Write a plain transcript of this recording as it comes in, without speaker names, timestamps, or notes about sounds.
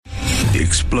the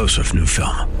explosive new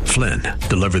film, Flynn,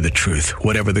 deliver the truth,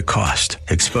 whatever the cost,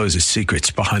 exposes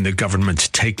secrets behind the government's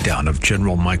takedown of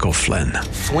General Michael Flynn.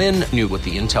 Flynn knew what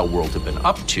the intel world had been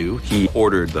up to. He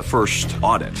ordered the first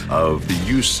audit of the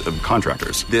use of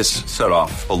contractors. This set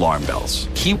off alarm bells.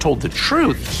 He told the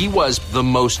truth. He was the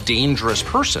most dangerous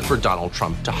person for Donald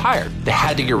Trump to hire. They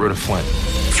had to get rid of Flynn.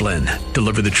 Flynn,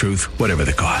 deliver the truth, whatever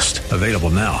the cost. Available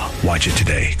now. Watch it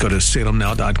today. Go to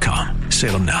salemnow.com.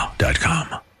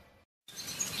 salemnow.com.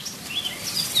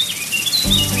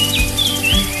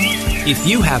 If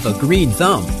you have a green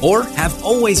thumb or have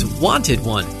always wanted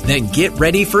one, then get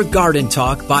ready for Garden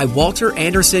Talk by Walter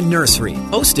Anderson Nursery,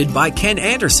 hosted by Ken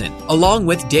Anderson, along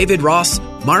with David Ross,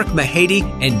 Mark Mahady,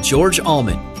 and George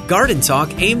Allman. Garden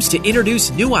Talk aims to introduce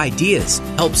new ideas,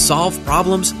 help solve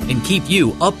problems, and keep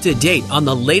you up to date on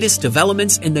the latest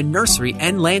developments in the nursery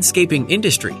and landscaping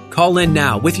industry. Call in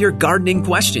now with your gardening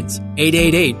questions.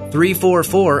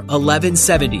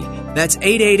 888-344-1170. That's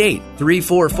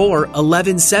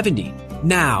 888-344-1170.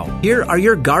 Now, here are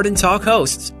your Garden Talk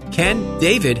hosts, Ken,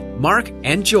 David, Mark,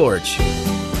 and George.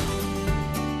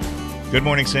 Good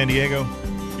morning, San Diego.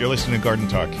 You're listening to Garden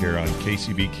Talk here on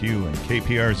KCBQ and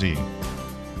KPRZ.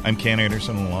 I'm Ken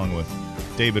Anderson, along with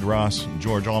David Ross and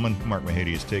George Allman. Mark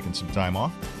Mahady has taken some time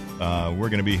off. We're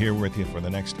going to be here with you for the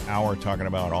next hour talking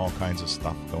about all kinds of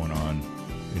stuff going on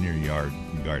in your yard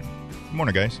and garden. Good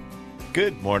morning, guys.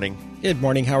 Good morning. Good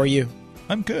morning. How are you?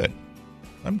 I'm good.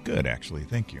 I'm good, actually.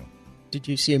 Thank you. Did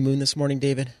you see a moon this morning,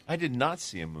 David? I did not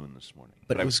see a moon this morning.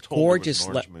 But it I was told gorgeous.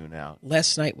 There was an orange moon out.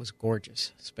 Last night was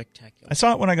gorgeous. Spectacular. I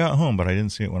saw it when I got home, but I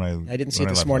didn't see it when I didn't see it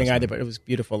this morning either, but it was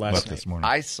beautiful last night. This morning.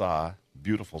 I saw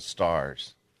beautiful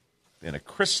stars in a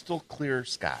crystal clear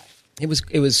sky. It was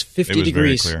 50 It was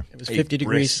degrees. very clear. It was 50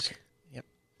 degrees. Brisk, Yep.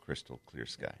 crystal clear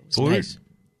sky. It was Well, nice.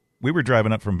 we were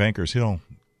driving up from Bankers Hill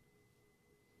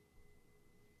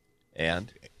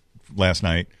And last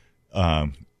night,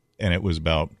 and it was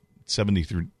about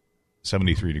 73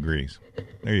 degrees.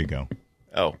 There you go.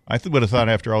 oh, I would have thought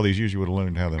after all these years you would have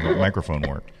learned how the microphone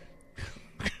worked.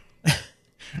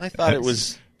 I thought it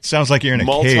was Sounds like you're in a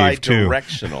cave, too.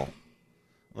 multi-directional.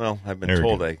 Well, I've been There we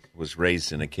told go. I was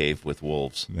raised in a cave with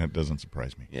wolves. That doesn't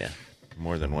surprise me. Yeah,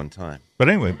 more than one time. But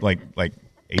anyway, like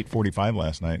 8:45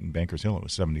 last night in Bankers Hill, it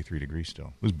was 73 degrees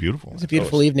still. It was beautiful. It was a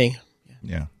beautiful evening.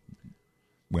 Yeah.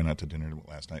 Went out to dinner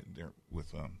last night there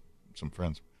with some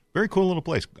friends. Very cool little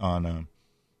place on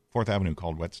 4th Avenue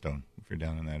called Whetstone. If you're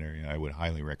down in that area, I would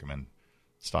highly recommend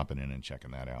stopping in and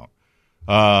checking that out.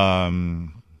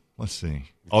 Let's see.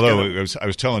 Although I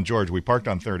was telling George, we parked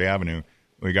on 3rd Avenue.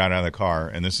 We got out of the car,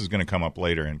 and this is going to come up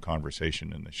later in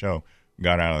conversation in the show. We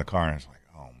got out of the car, and I was like,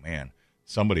 oh, man.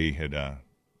 Somebody had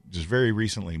just very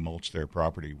recently mulched their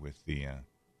property with the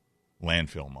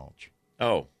landfill mulch.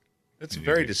 Oh, it's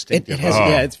very distinctive. It has,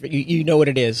 yeah, it's, you know what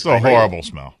it is. It's a horrible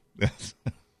smell.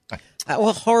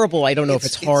 Well, horrible, I don't know if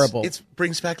it's horrible. It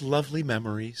brings back lovely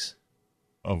memories.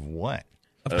 Of what?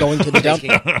 Of going to the dump?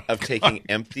 Of taking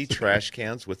empty trash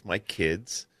cans with my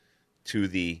kids to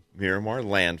the Miramar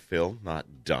landfill, not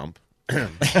dump, and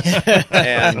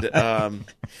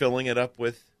filling it up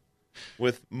with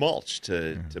mulch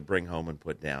to bring home and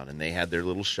put down. And they had their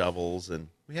little shovels, and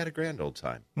we had a grand old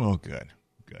time. Well, good.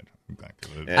 I'm glad.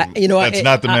 And, That's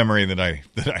not the memory that I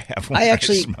have. When I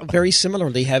actually smell it. very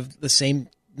similarly have the same,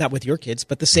 not with your kids,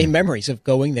 but the same memories of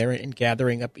going there and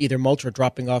gathering up either mulch or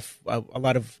dropping off a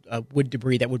lot of wood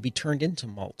debris that would be turned into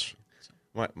mulch.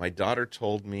 My daughter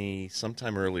told me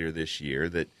sometime earlier this year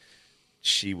that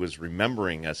she was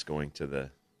remembering us going to the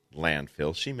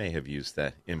landfill. She may have used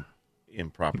that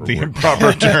improper word.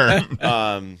 Improper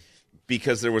term.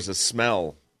 Because there was a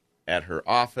smell at her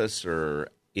office or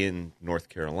in North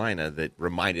Carolina that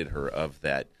reminded her of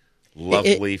that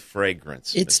lovely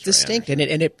fragrance. It's Mr. distinct,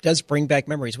 Anderson. and it does bring back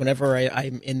memories. Whenever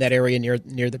I'm in that area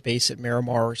near the base at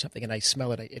Miramar or something, and I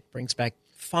smell it, it brings back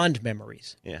fond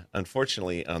memories. Yeah.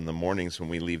 Unfortunately, on the mornings when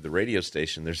we leave the radio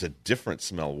station, there's a different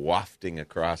smell wafting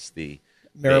across the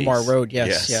Miramar base. Road,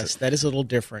 yes, that is a little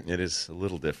different. It is a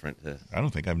little different. I don't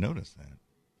think I've noticed that.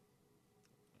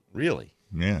 Really?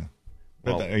 Yeah.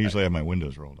 But Well, I usually have my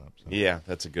windows rolled up. So. Yeah,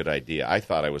 that's a good idea. I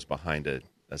thought I was behind a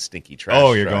stinky trash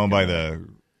Oh, you're truck going by and the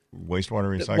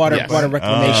wastewater recycling water Yes. plant?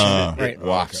 reclamation, it right?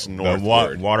 wafts The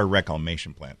northward. water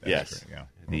reclamation plant. That's Yes, right, yeah.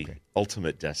 the Okay.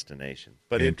 ultimate destination.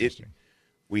 But it Interesting.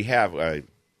 we have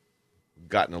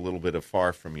gotten a little bit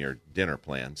far from your dinner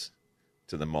plans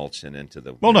to the mulch and into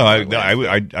the. Well, no,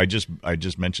 landfill. I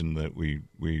just mentioned that we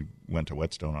went to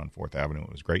Whetstone on 4th Avenue.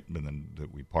 It was great, and then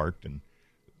that we parked and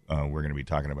we're going to be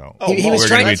talking about. He was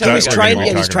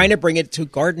trying to bring it to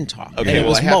Garden Talk. Okay, and it well,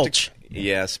 was I have mulch.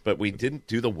 Yes, but we didn't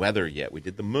do the weather yet. We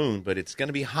did the moon, but it's going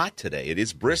to be hot today. It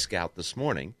is brisk out this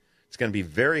morning. It's going to be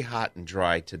very hot and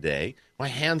dry today. My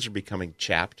hands are becoming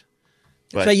chapped.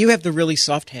 But So you have the really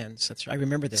soft hands. That's I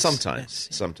remember this. sometimes,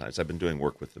 Yes. sometimes. I've been doing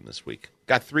work with them this week.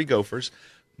 Got 3 gophers,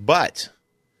 but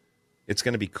it's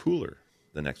going to be cooler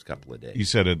the next couple of days. You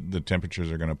said the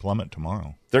temperatures are going to plummet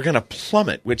tomorrow. They're going to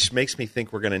plummet, which makes me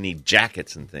think we're going to need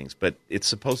jackets and things. But it's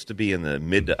supposed to be in the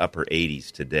mid to upper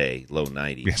 80s today, low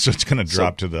 90s. Yeah, so it's going to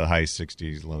drop to the high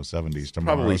 60s, low 70s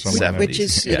tomorrow. Probably somewhere. 70s. Which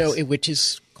is Yes. which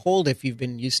is cold if you've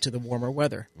been used to the warmer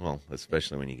weather. Well,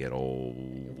 especially when you get older.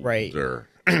 Right.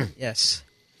 Yes.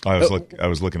 I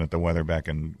was looking at the weather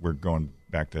we're going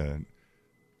back to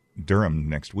Durham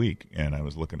next week, and I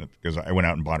was looking at, because I went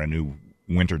out and bought a new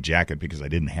winter jacket because I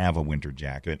didn't have a winter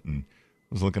jacket, and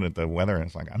I was looking at the weather, and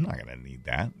it's like, I'm not going to need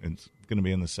that. It's going to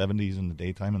be in the 70s in the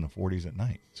daytime and the 40s at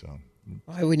night. So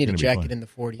Why would need a Gonna be jacket fun. in the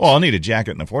 40s? Well, I'll need a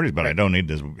jacket in the 40s, but I don't need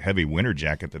this heavy winter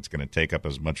jacket that's going to take up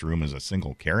as much room as a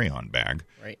single carry-on bag.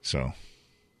 Right. So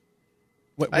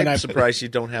I'm surprised you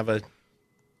don't have a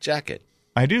jacket.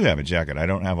 I do have a jacket. I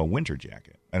don't have a winter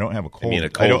jacket. I don't have a cold. mean a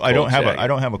cold jacket. I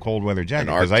don't have a cold weather jacket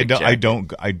An because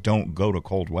Arctic I don't go to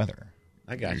cold weather.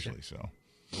 I got usually you. so.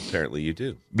 Apparently you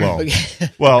do.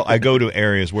 Well, I go to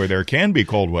areas where there can be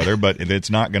cold weather, but it's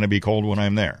not going to be cold when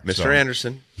I'm there. Mr. So,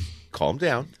 Anderson, calm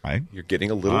down. You're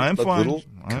getting a little. I'm fine.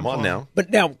 Come on now. But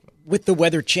now, with the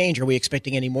weather change, are we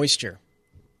expecting any moisture?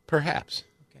 Perhaps.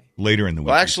 later in the week.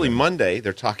 Well, actually, Monday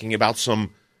they're talking about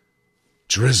some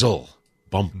drizzle.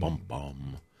 Bum, bum,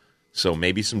 bum. So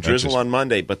maybe some drizzle on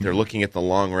Monday, but they're looking at the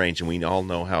long range, and we all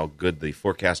know how good the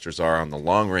forecasters are on the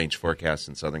long range forecast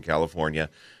in Southern California.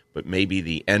 But maybe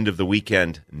the end of the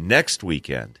weekend, next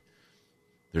weekend,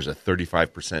 there's a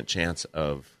 35% chance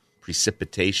of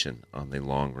precipitation on the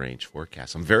long range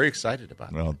forecast. I'm very excited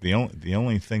about Well, the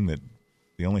only thing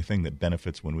that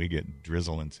benefits when we get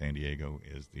drizzle in San Diego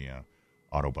is the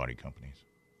auto body companies,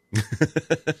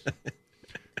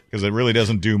 because it really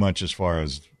doesn't do much as far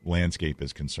as landscape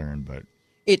is concerned, but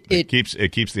it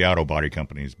keeps the auto body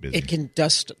companies busy. It can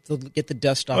get the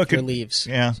dust off your leaves.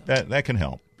 Yeah, that can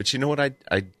help. But you know what? I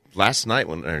last night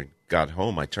when I got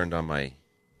home, I turned on my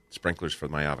sprinklers for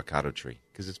my avocado tree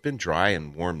because it's been dry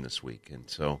and warm this week, and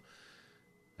so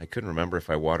I couldn't remember if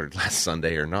I watered last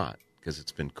Sunday or not because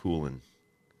it's been cool and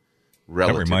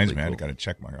relatively That reminds me, cool. I got to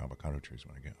check my avocado trees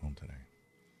when I get home today.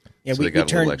 Yeah, So they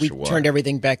got a little extra water. turned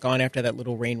everything back on after that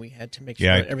little rain we had to make sure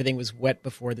Yeah, everything was wet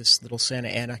before this little Santa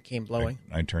Ana came blowing.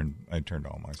 I turned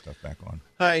all my stuff back on.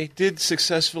 I did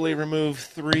successfully remove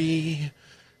 3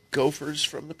 gophers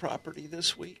from the property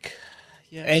this week.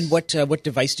 Yes. And what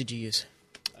device did you use?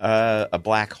 A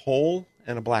black hole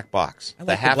and a black box. I like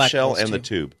the the half black shell holes, and the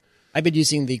too. tube. I've been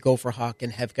using the Gopher Hawk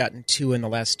and have gotten 2 in the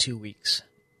last 2 weeks.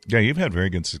 Yeah, you've had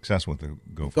very good success with the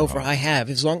Gopher. Gopher, Hawk. I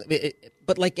have.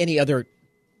 But like any other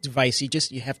device,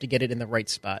 you have to get it in the right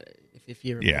spot. If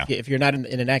you're not in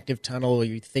an active tunnel or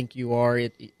you think you are,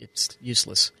 it's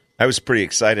useless. I was pretty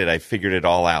excited. I figured it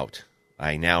all out.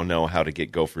 I now know how to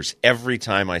get gophers every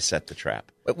time I set the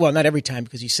trap. Well, not every time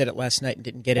because you said it last night and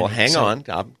didn't get it. Well, hang on.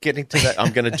 I'm getting to that.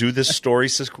 I'm going to do this story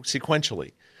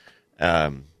sequentially.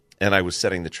 And I was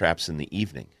setting the traps in the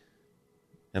evening.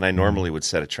 And I normally would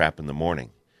set a trap in the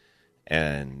morning.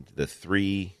 And the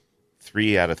three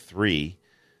out of 3,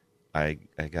 I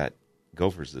got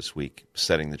gophers this week,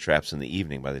 setting the traps in the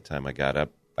evening. By the time I got up,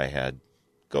 I had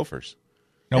gophers.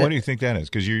 Now, what do you think that is?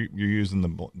 Because you're using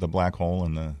the black hole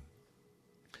and the...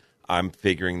 I'm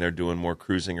figuring they're doing more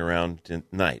cruising around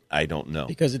at night. I don't know.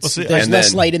 Because there's and less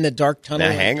then- light in the dark tunnel.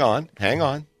 Now, hang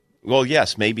on. Well,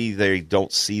 yes, maybe they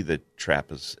don't see the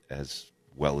trap as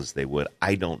well as they would.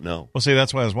 I don't know. Well, see,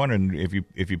 that's why I was wondering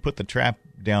if you put the trap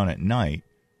down at night,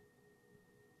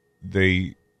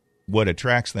 what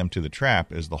attracts them to the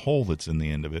trap is the hole that's in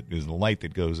the end of it, is the light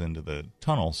that goes into the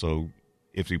tunnel. So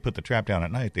if you put the trap down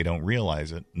at night, they don't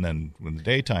realize it, and then when the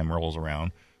daytime rolls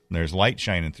around and there's light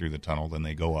shining through the tunnel, then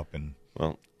they go up and...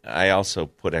 Well, I also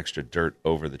put extra dirt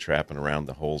over the trap and around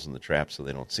the holes in the trap so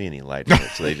they don't see any light in it,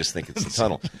 so they just think it's the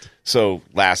tunnel. So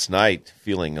last night,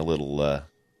 feeling a little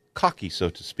cocky, so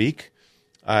to speak,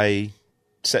 I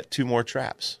set 2 more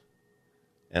traps,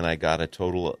 and I got a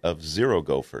total of 0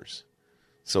 gophers.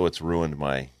 So it's ruined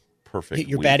my perfect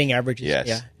Your week. batting averages.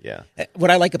 Yes, Yeah. yeah.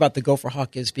 What I like about the Gopher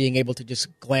Hawk is being able to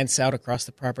just glance out across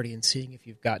the property and seeing if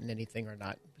you've gotten anything or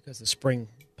not. because the spring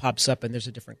pops up and there's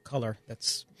a different color.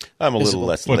 That's I'm a visible. little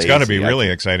less. What's lazy. got to be really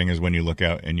exciting is when you look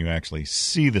out and you actually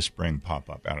see the spring pop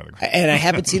up out of the ground. And I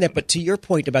haven't seen that, but to your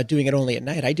point about doing it only at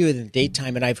night, I do it in the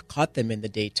daytime, and I've caught them in the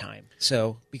daytime.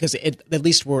 So because at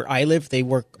least where I live, they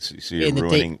work So you're in the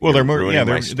ruining. day. Well, they're ruining yeah,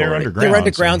 my they're story. underground. They're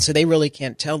underground, so- so they really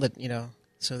can't tell that,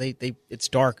 So they it's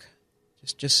dark.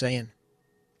 Just saying.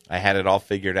 I had it all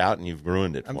figured out, and you've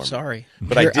ruined it for me. I'm sorry.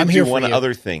 But I'm I did here do for one you.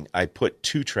 other thing. I put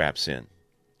 2 traps in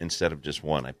instead of just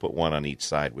one. I put one on each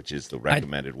side, which is the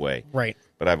recommended way. Right.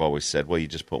 But I've always said, well, you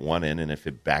just put one in, and if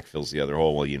it backfills the other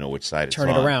hole, well, you know which side it's on.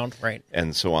 Turn it around, right.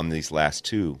 And so on these last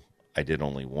 2, I did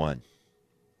only one.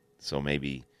 So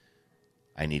maybe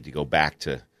I need to go back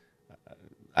to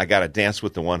I got to dance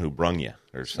with the one who brung you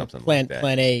or something like that.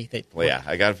 Plan A. Well, yeah,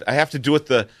 I have to do it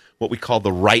what we call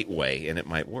the right way, and it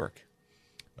might work.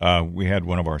 We had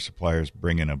one of our suppliers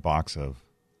bring in a box of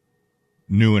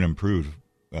new and improved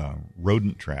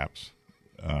rodent traps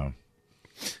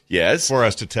Yes. for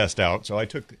us to test out. So I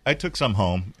took some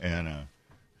home, and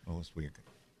we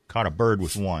caught a bird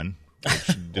with one,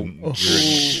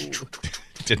 which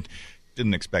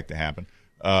didn't expect to happen.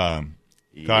 Caught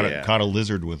a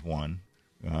lizard with one,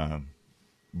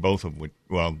 both of which,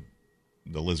 well,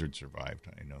 the lizard survived.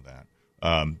 I know that.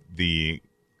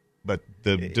 But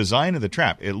the design of the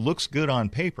trap, it looks good on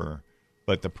paper,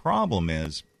 but the problem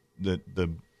is that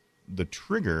the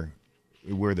trigger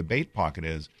where the bait pocket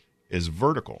is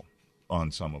vertical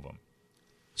on some of them.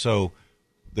 So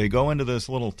they go into this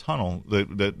little tunnel.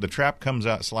 The trap comes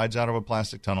out, slides out of a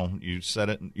plastic tunnel. You set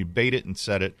it, you bait it and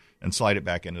set it, and slide it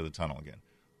back into the tunnel again.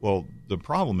 Well, the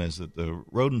problem is that the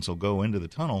rodents will go into the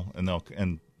tunnel,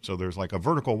 and so there's like a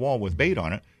vertical wall with bait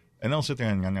on it, and they'll sit there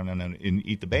and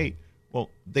eat the bait. Well,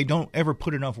 they don't ever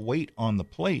put enough weight on the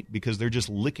plate because they're just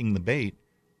licking the bait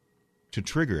to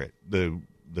trigger it.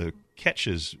 The catch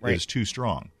is too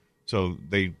strong, so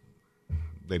they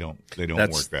don't work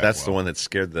that That's well. the one that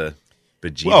scared the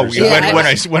bejeebers.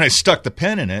 Well, when I stuck the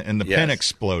pen in it and the pen Yes.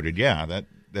 exploded, that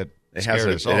it scared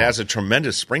us all. has a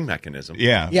tremendous spring mechanism.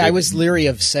 Yeah, I was leery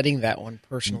of setting that one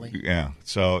personally. Yeah,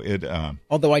 so it.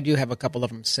 Although I do have a couple of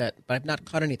them set, but I've not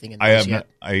caught anything in those yet.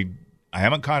 I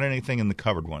haven't caught anything in the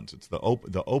covered ones. It's the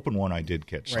open one I did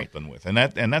catch something with, and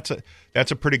that's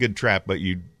a pretty good trap. But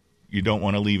you don't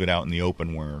want to leave it out in the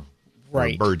open where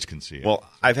birds can see it. Well,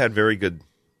 I've had very good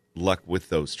luck with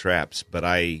those traps, but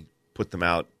I put them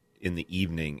out in the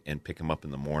evening and pick them up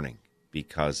in the morning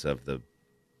because of the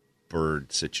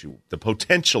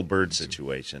potential bird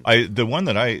situation. The one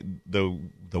that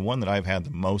I've had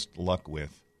the most luck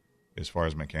with, as far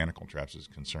as mechanical traps is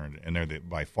concerned, and they're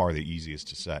by far the easiest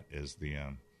to set, is the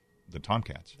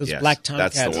tomcats. Those Yes, black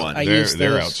tomcats. that's the one.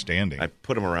 They're outstanding. I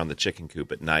put them around the chicken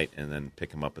coop at night and then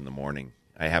pick them up in the morning.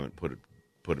 I haven't put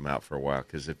them out for a while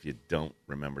because if you don't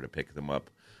remember to pick them up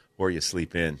or you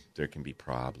sleep in, there can be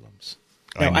problems.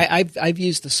 No, I've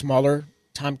used the smaller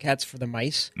tomcats for the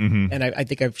mice, and I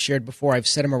think I've shared before. I've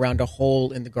set them around a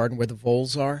hole in the garden where the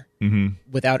voles are,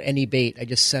 without any bait. I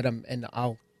just set them, and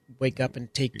I'll wake up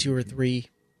and take 2 or 3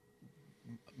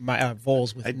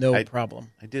 voles with no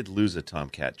problem. I did lose a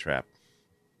tomcat trap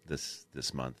this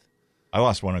month. I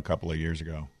lost one a couple of years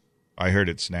ago. I heard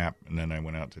it snap, and then I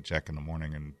went out to check in the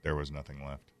morning, and there was nothing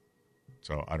left.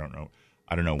 So I don't know.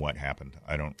 I don't know what happened.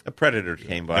 A predator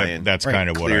came by and that's kind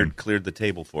of what cleared the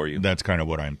table for you. That's kind of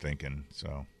what I'm thinking.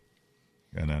 So,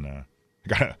 and then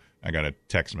I got a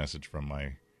text message from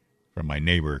my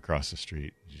neighbor across the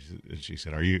street. She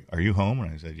said, "Are you home?"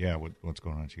 And I said, "Yeah." What's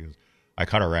going on? She goes, "I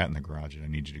caught a rat in the garage, and I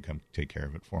need you to come take care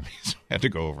of it for me." So I had to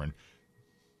go over and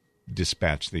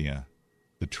dispatch the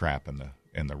trap and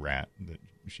the rat that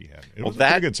she had. It was a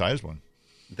pretty good sized one.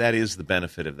 That is the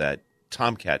benefit of that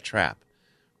tomcat trap.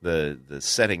 The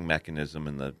setting mechanism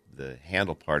and the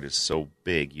handle part is so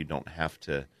big you don't have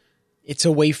to. It's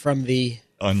away from the.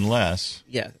 Unless.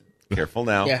 Yeah. Careful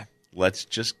now. Yeah. Let's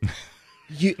just.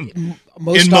 In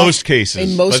most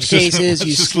cases,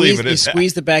 you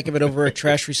squeeze the back of it over a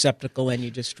trash receptacle and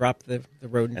you just drop the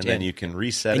rodent and in. then you can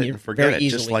reset it and forget it,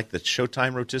 just like the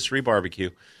Showtime rotisserie barbecue.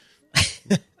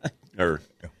 Or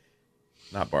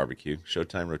not barbecue,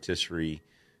 Showtime rotisserie.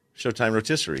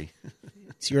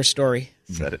 It's your story.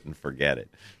 Set it and forget it.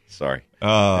 Sorry.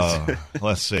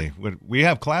 Let's see. We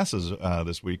have classes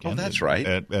this weekend. Oh, that's right.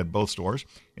 At both stores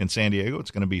in San Diego. It's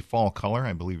going to be fall color.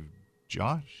 I believe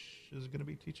Josh is going to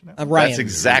be teaching that. Ryan. That's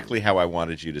exactly how I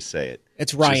wanted you to say it.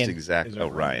 It's Ryan. Just exactly. Oh,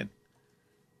 Ryan.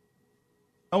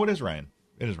 Oh, it is Ryan.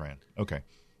 It is Ryan. Okay.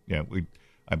 Yeah,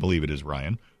 I believe it is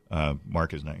Ryan.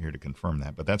 Mark is not here to confirm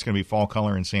that, but that's going to be fall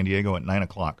color in San Diego at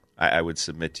 9:00. I would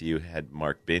submit to you, had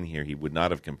Mark been here, he would not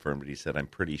have confirmed it. He said, I'm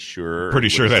pretty sure. Pretty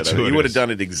sure that's who it is. He would have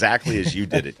done it exactly as you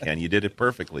did it, Ken. You did it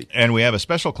perfectly. And we have a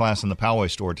special class in the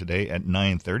Poway store today at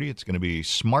 9:30. It's going to be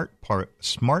Smart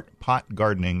Pot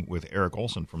Gardening with Eric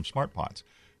Olson from Smart Pots.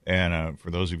 And for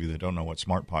those of you that don't know what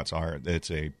Smart Pots are, it's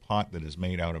a pot that is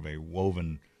made out of a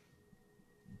woven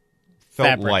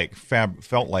felt-like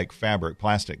fabric,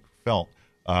 plastic felt.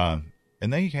 And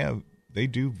they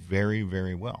do very,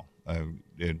 very well.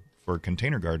 For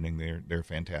container gardening, they're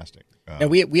fantastic. Now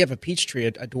we have a peach tree,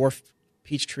 a dwarf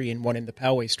peach tree, in one in the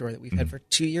Poway store that we've had for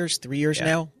 2 years, 3 years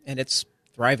now, and it's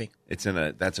thriving.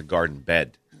 That's a garden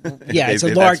bed. Yeah, it's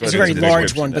a very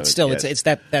large one, but still, it's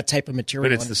that type of material.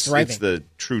 But it's thriving. It's the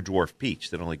true dwarf peach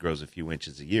that only grows a few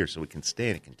inches a year, so it can stay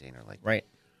in a container like that. Right.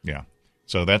 Yeah.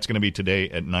 So that's going to be today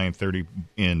at 9:30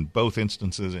 in both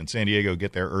instances. In San Diego,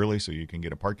 get there early so you can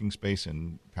get a parking space.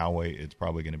 In Poway, it's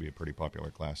probably going to be a pretty popular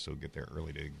class, so get there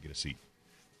early to get a seat.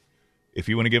 If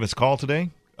you want to give us a call today,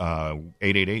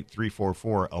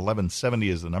 888-344-1170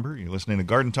 is the number. You're listening to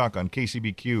Garden Talk on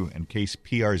KCBQ and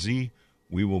KPRZ.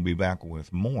 We will be back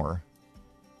with more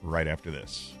right after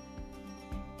this.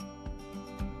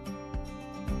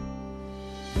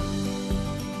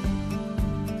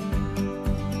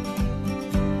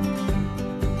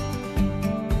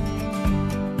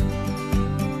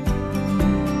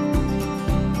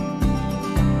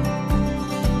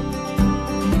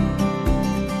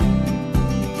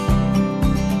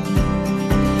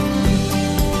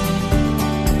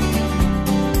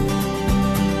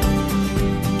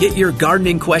 Get your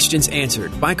gardening questions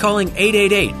answered by calling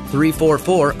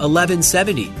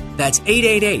 888-344-1170. That's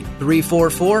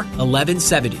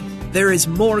 888-344-1170. There is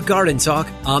more Garden Talk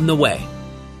on the way.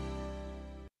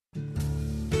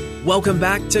 Welcome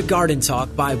back to Garden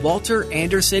Talk by Walter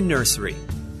Anderson Nursery.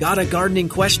 Got a gardening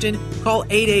question? Call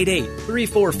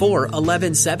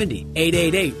 888-344-1170.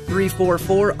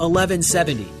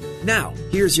 888-344-1170. Now,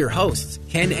 here's your hosts,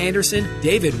 Ken Anderson,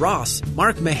 David Ross,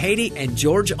 Mark Mahady, and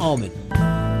George Allman.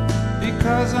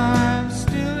 Because I'm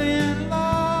still in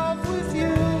love with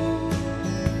you,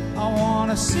 I want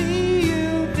to see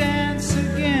you dance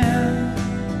again.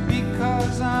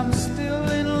 Because I'm still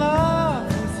in love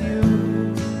with you,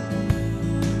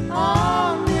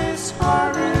 on this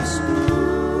harvest moon.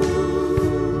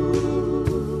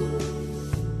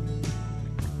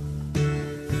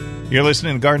 You're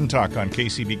listening to Garden Talk on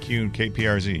KCBQ and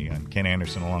KPRZ. I'm Ken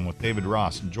Anderson along with David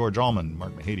Ross and George Allman.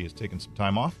 Mark Mahady has taken some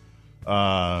time off.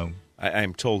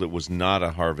 I'm told it was not a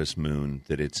harvest moon,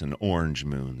 that it's an orange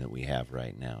moon that we have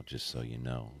right now, just so you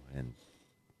know. And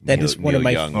that is one of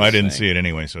my... I didn't see it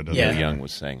anyway, so it doesn't Neil Young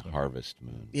was saying harvest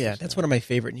moon. Yeah, that's one of my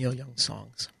favorite Neil Young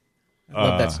songs. I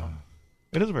love that song.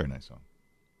 It is a very nice song.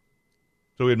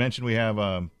 So we had mentioned we have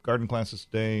garden classes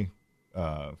today,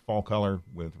 Fall Color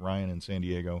with Ryan in San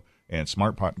Diego, and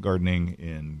Smart Pot Gardening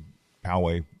in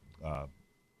Poway.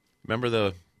 Remember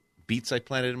the beets I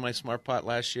planted in my Smart Pot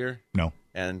last year? No.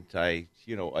 And I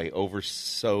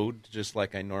over-sowed just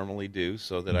like I normally do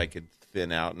so that I could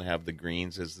thin out and have the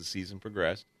greens as the season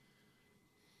progressed.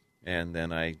 And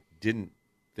then I didn't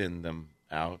thin them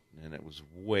out, and it was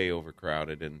way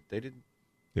overcrowded, and they didn't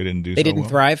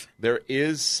thrive. There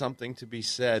is something to be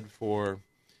said for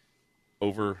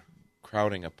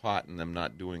overcrowding a pot and them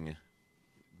not doing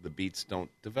the beets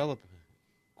don't develop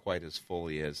quite as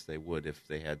fully as they would if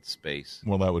they had space.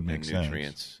 Well, that would make sense.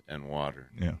 Nutrients and water.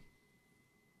 Yeah.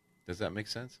 Does that make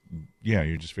sense? Yeah,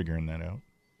 you're just figuring that out.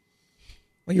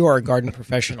 Well, you are a garden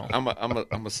professional. I'm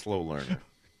a slow learner.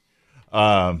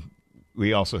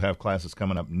 We also have classes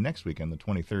coming up next weekend, the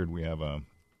 23rd. We have a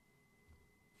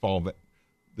fall.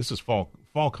 This is fall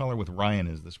color with Ryan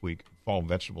is this week. Fall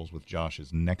vegetables with Josh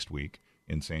is next week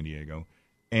in San Diego.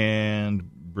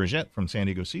 And Brigitte from San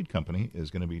Diego Seed Company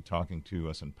is going to be talking to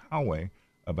us in Poway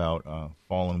about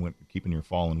keeping your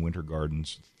fall and winter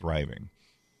gardens thriving.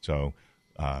 So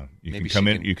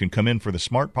you can come in for the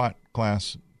Smart Pot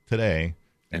class today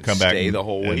and come stay back the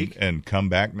whole week, and come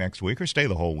back next week, or stay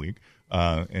the whole week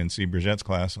and see Brigitte's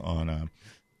class on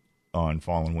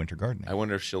fall and winter gardening. I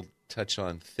wonder if she'll touch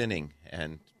on thinning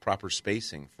and proper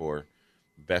spacing for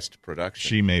best production.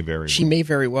 She may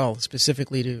very well,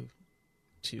 specifically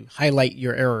to highlight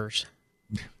your errors.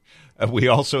 We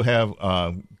also have,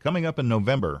 coming up in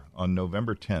November, on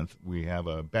November 10th, we have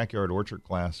a backyard orchard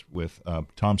class with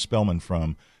Tom Spellman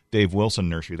from Dave Wilson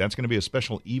Nursery. That's going to be a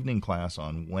special evening class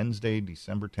on Wednesday,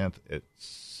 December 10th at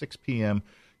 6 p.m.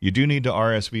 You do need to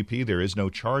RSVP. There is no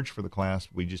charge for the class.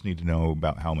 We just need to know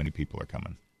about how many people are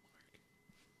coming.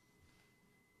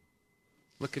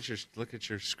 Look at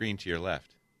your screen to your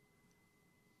left.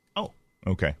 Oh,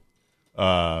 okay.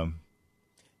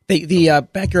 The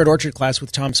backyard orchard class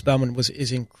with Tom Spellman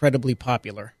is incredibly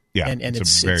popular. Yeah, and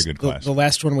it's a very good class. The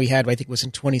last one we had, I think, was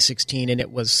in 2016, and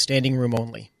it was standing room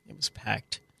only. It was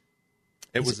packed.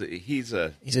 He's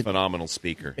a phenomenal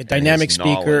speaker. A dynamic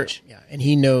speaker, knowledge. yeah, and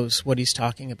he knows what he's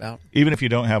talking about. Even if you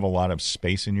don't have a lot of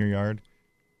space in your yard,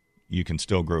 you can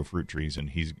still grow fruit trees,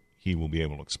 and he will be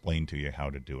able to explain to you how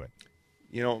to do it.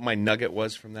 You know what my nugget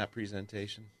was from that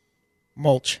presentation?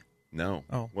 Mulch. No.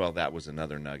 Oh. Well, that was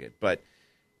another nugget. But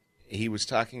he was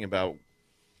talking about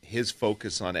his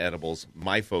focus on edibles,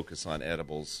 my focus on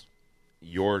edibles,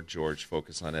 your, George,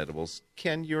 focus on edibles,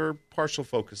 Ken, your partial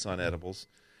focus on edibles.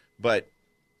 But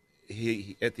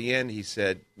he at the end, he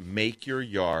said, make your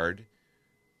yard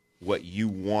what you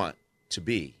want to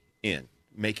be in.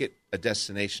 Make it a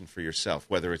destination for yourself,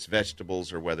 whether it's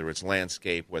vegetables or whether it's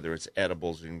landscape, whether it's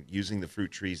edibles, and using the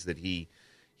fruit trees that he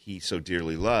so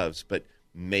dearly loves. But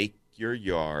make your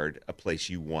yard a place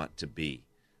you want to be,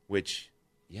 which,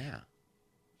 yeah.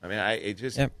 I mean,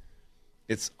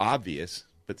 it's obvious,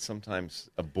 but sometimes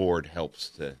a board helps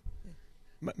to.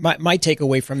 My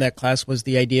takeaway from that class was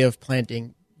the idea of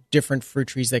planting different fruit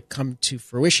trees that come to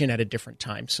fruition at a different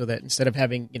time, so that instead of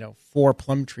having 4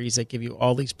 plum trees that give you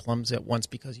all these plums at once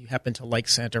because you happen to like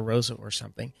Santa Rosa or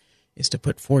something, is to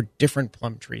put 4 different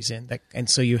plum trees in, and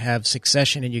so you have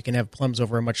succession and you can have plums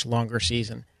over a much longer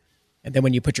season. And then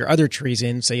when you put your other trees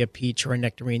in, say a peach or a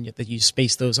nectarine, that you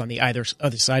space those on the other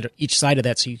side, each side of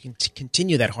that, so you can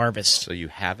continue that harvest. So you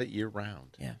have it year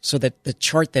round. Yeah. So that the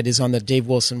chart that is on the Dave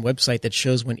Wilson website that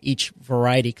shows when each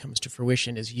variety comes to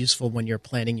fruition is useful when you're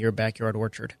planting your backyard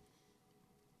orchard.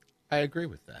 I agree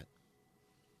with that.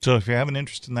 So if you have an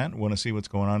interest in that, want to see what's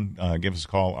going on, give us a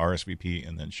call, RSVP,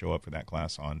 and then show up for that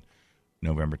class on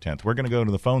November 10th. We're going to go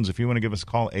to the phones. If you want to give us a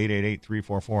call,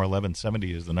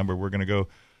 888-344-1170 is the number. We're going to go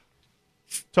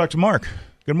talk to Mark.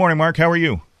 Good morning, Mark. How are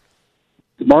you?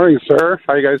 Good morning, sir.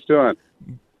 How you guys doing?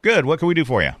 Good. What can we do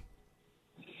for you?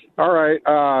 All right.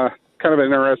 Kind of an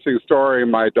interesting story.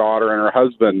 My daughter and her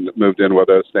husband moved in with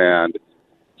us, and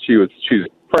she was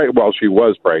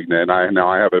pregnant.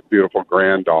 I have a beautiful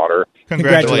granddaughter.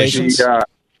 Congratulations.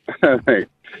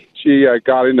 She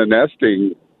got into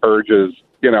nesting urges,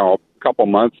 a couple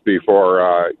months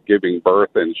before giving birth,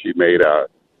 and she made a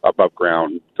above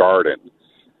ground garden.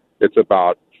 It's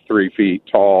about 3 feet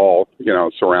tall,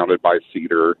 surrounded by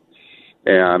cedar.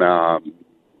 And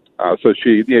so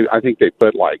I think they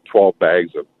put like 12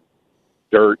 bags of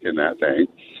dirt in that thing.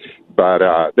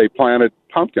 But they planted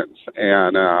pumpkins.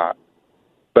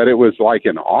 But it was like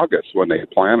in August when they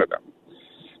planted them.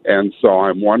 And so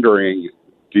I'm wondering,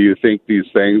 do you think these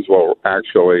things will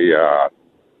actually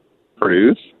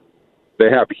produce? They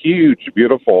have huge,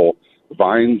 beautiful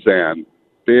vines and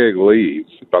big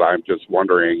leaves, but I'm just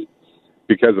wondering,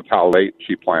 because of how late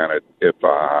she planted, if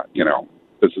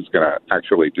this is going to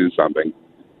actually do something.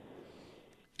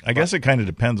 I guess it kind of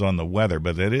depends on the weather,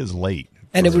 but it is late.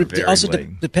 And it would also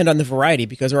depend on the variety,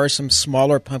 because there are some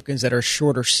smaller pumpkins that are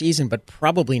shorter season, but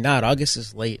probably not. August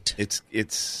is late.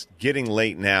 It's getting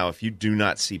late now. If you do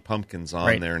not see pumpkins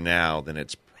on there now, then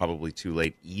it's probably too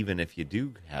late, even if you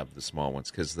do have the small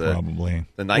ones, because the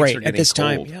nights are getting at this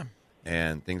cold, time,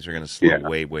 and things are going to slow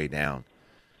way, way down.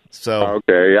 So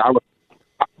okay,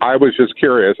 I was just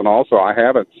curious, and also I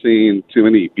haven't seen too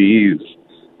many bees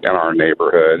in our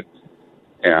neighborhood,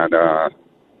 and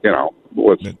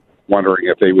was wondering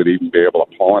if they would even be able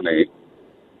to pollinate.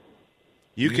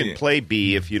 You can play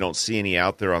bee if you don't see any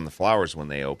out there on the flowers when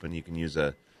they open. You can use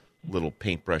a little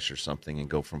paintbrush or something and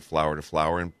go from flower to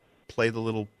flower and play the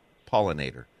little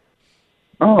pollinator.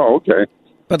 Oh, okay.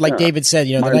 But like David said,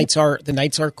 the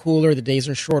nights are cooler, the days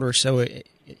are shorter. So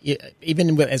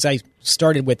even as I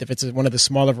started with, if it's one of the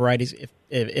smaller varieties,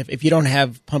 if you don't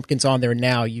have pumpkins on there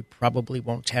now, you probably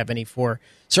won't have any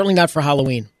certainly not for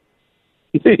Halloween.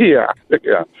 Yeah.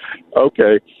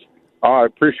 Okay. I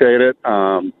appreciate it.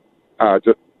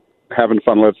 Just having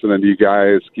fun listening to you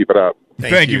guys. Keep it up.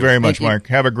 Thank you very much, Mark.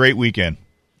 Have a great weekend.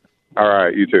 All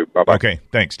right, you too. Bye-bye. Okay,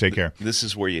 thanks. Take care. This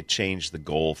is where you change the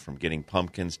goal from getting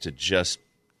pumpkins to just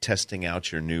testing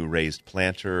out your new raised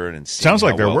planter and seeing sounds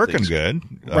like how they're well working things good.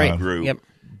 Right. Grew. Yep.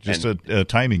 Just a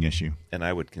timing issue. And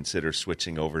I would consider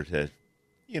switching over to,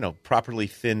 properly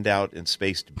thinned out and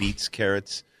spaced beets,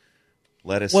 carrots,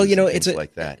 lettuce, things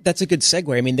like that. That's a good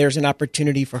segue. I mean, there's an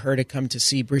opportunity for her to come to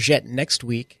see Brigitte next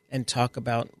week and talk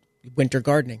about winter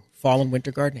gardening, fall and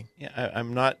winter gardening. Yeah,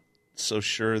 I'm not so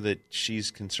sure that she's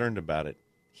concerned about it.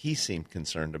 He seemed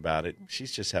concerned about it.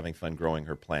 She's just having fun growing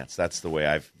her plants. That's the way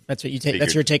I've. That's what you take.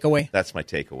 That's your takeaway. That's my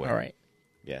takeaway. All right.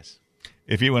 Yes.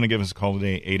 If you want to give us a call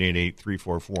today,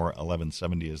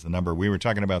 888-344-1170 is the number. We were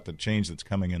talking about the change that's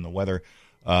coming in the weather.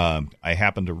 I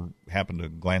happened to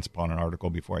glance upon an article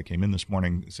before I came in this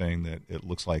morning saying that it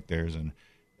looks like there's an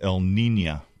El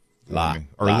Nina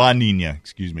La Nina,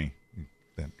 excuse me.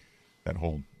 That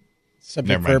whole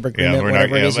subject verb agreement,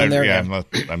 whatever it is in there. Yeah, I'm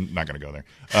not going to go there.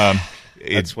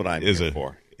 That's what I'm here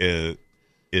for.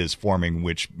 Is forming,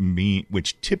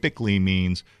 which typically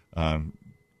means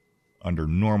under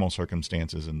normal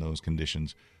circumstances in those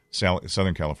conditions,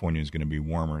 Southern California is going to be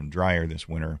warmer and drier this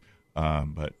winter.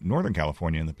 But Northern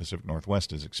California and the Pacific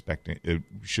Northwest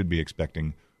should be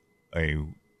expecting a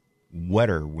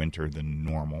wetter winter than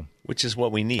normal, which is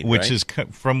what we need. Which right? is,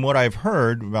 from what I've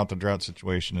heard about the drought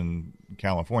situation in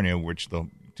California, which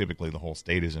typically the whole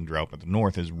state is in drought, but the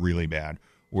north is really bad.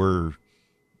 We're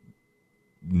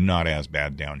not as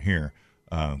bad down here,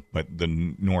 but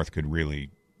the north could really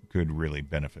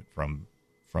benefit from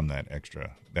that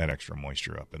extra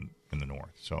moisture up in the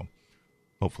north. So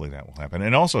hopefully that will happen.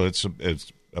 And also it's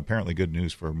apparently good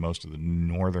news for most of the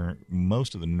northern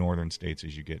states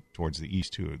as you get towards the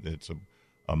east too. It's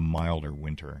a milder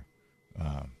winter.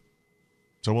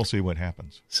 So we'll see what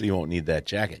happens. So you won't need that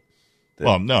jacket.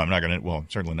 No, I'm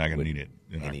certainly not going to need it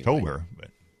in October, but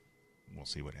we'll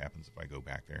see what happens if I go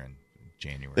back there in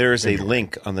January. There is a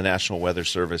link on the National Weather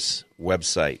Service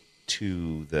website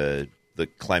to the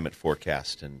climate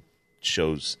forecast and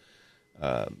shows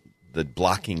the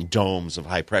blocking domes of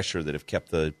high pressure that have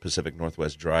kept the Pacific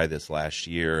Northwest dry this last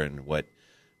year and what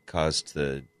caused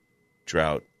the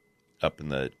drought up in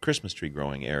the Christmas tree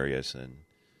growing areas and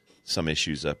some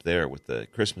issues up there with the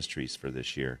Christmas trees for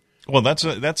this year. Well, that's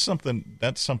something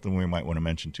we might want to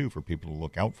mention too for people to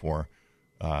look out for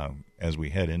as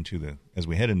we head into the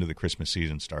Christmas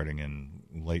season starting in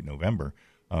late November.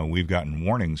 We've gotten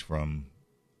warnings from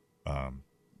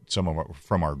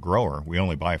from our grower. We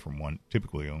only buy from one.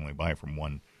 Typically, only buy from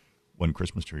one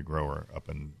Christmas tree grower up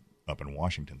in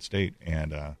Washington State,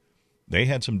 and they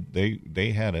had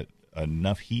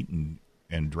enough heat and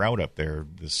drought up there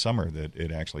this summer that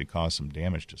it actually caused some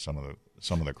damage to some of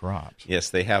the crops. Yes,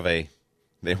 they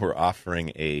were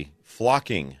offering a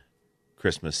flocking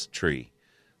Christmas tree,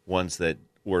 ones that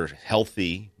were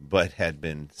healthy but had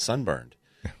been sunburned.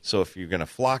 So if you're going to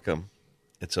flock them,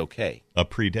 it's okay. A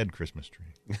pre-dead Christmas tree.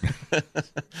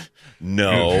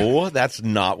 No, that's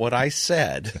not what I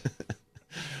said.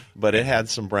 But it had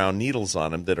some brown needles on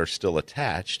them that are still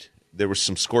attached. There was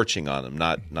some scorching on them,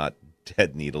 not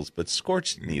dead needles, but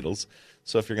scorched needles.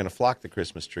 So if you're going to flock the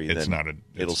Christmas tree,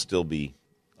 it'll still be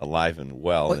alive and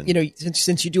well. And,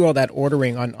 since you do all that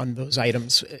ordering on those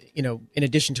items, in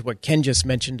addition to what Ken just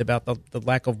mentioned about the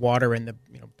lack of water and the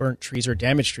burnt trees or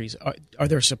damaged trees, are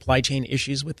there supply chain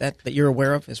issues with that you're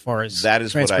aware of as far as that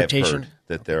is transportation? What I have heard,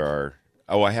 that there are.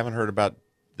 Oh, I haven't heard about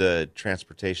the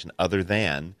transportation other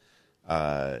than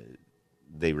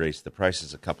they raised the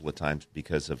prices a couple of times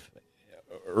because of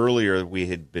earlier we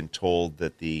had been told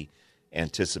that the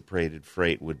anticipated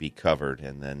freight would be covered,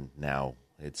 and then now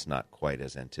it's not quite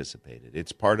as anticipated.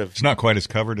 It's not quite as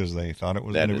covered as they thought it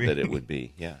was going to be. That it would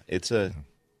be. Yeah, it's a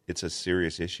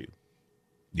serious issue.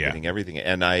 Yeah, getting everything.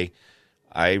 And I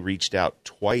reached out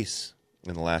twice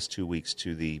in the last 2 weeks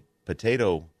to the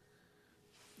potato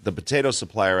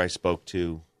supplier I spoke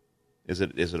to. Is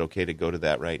it okay to go to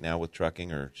that right now with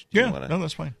trucking, or no,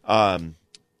 that's fine.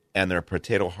 And their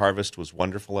potato harvest was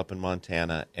wonderful up in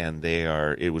Montana, and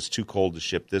it was too cold to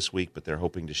ship this week, but they're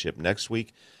hoping to ship next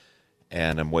week.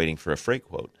 And I'm waiting for a freight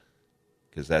quote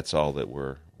because that's all that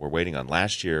we're waiting on.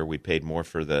 Last year, we paid more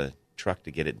for the truck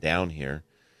to get it down here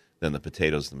than the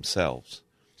potatoes themselves.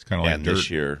 It's kind of like dirt. This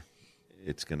year,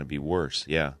 it's going to be worse.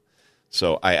 Yeah.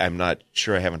 So I'm not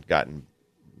sure. I haven't gotten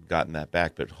that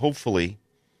back, but hopefully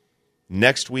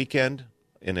next weekend,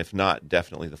 and if not,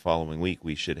 definitely the following week,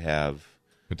 we should have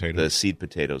the seed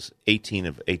potatoes,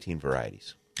 18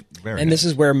 varieties. This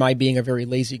is where my being a very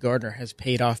lazy gardener has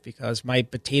paid off because my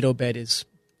potato bed is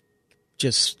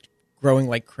just growing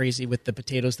like crazy with the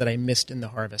potatoes that I missed in the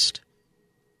harvest.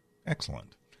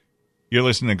 Excellent. You're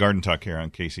listening to Garden Talk here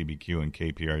on KCBQ and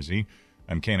KPRZ.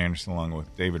 I'm Ken Anderson along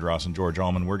with David Ross and George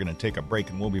Allman. We're going to take a break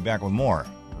and we'll be back with more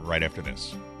right after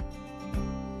this.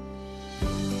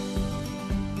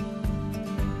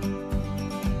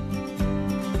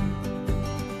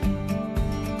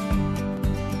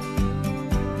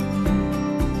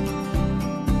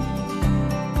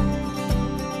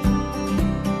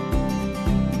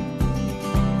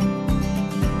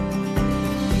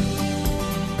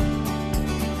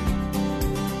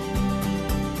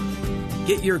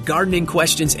 Get your gardening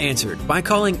questions answered by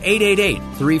calling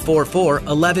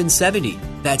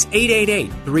 888-344-1170. That's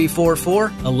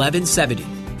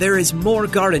 888-344-1170. There is more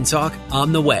Garden Talk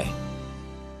on the way.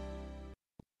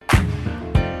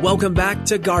 Welcome back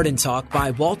to Garden Talk by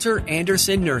Walter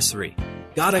Anderson Nursery.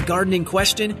 Got a gardening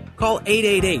question? Call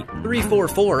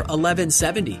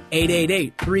 888-344-1170.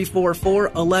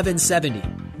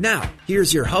 888-344-1170. Now,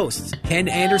 here's your hosts, Ken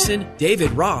Anderson,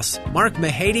 David Ross, Mark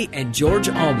Mahady, and George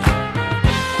Allman.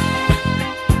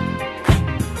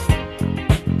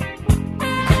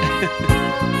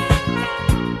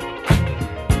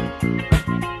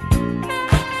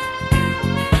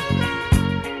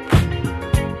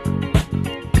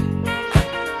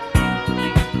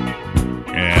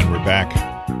 Back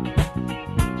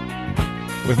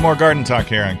with more Garden Talk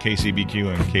here on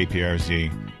KCBQ and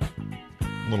KPRZ.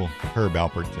 Little Herb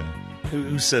Alpert.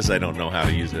 Who says I don't know how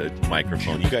to use a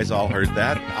microphone? You guys all heard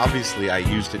that? Obviously, I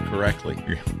used it correctly.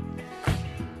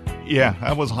 Yeah,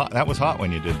 that was hot. That was hot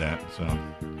when you did that. So,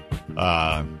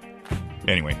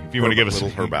 anyway, if you want to give us little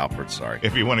Herb Alpert, sorry.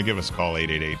 If you want to give us a call,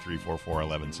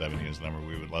 888-344-1170 is the number.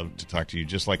 We would love to talk to you,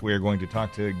 just like we are going to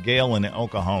talk to Gail in El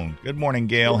Cajon. Good morning,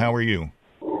 Gail. How are you?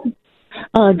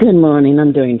 Good morning.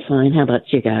 I'm doing fine. How about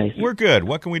you guys? We're good.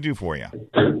 What can we do for you?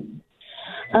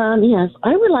 Yes,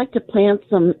 I would like to plant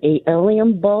some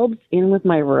allium bulbs in with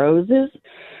my roses,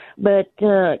 but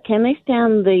can they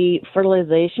stand the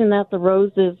fertilization that the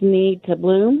roses need to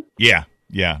bloom? Yeah,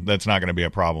 that's not going to be a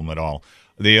problem at all.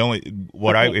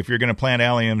 If you're going to plant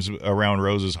alliums around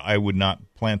roses, I would not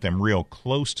plant them real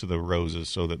close to the roses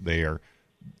so that they are,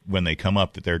 when they come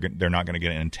up, that they're not going to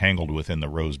get entangled within the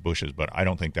rose bushes. But I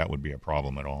don't think that would be a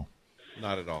problem at all.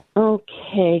 Not at all.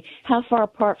 Okay. How far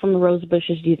apart from the rose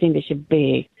bushes do you think they should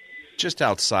be? Just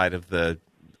outside of the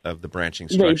branching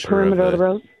structure. The perimeter of the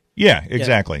rose? Yeah,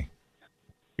 exactly.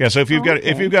 Yeah. So if you've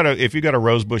got a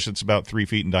rose bush that's about 3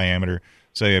 feet in diameter,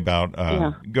 say about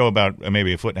go about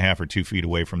maybe 1.5 feet or 2 feet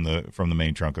away from the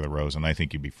main trunk of the rose, and I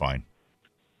think you'd be fine.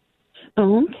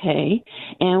 Okay.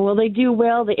 And will they do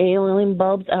well, the allium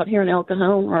bulbs out here in El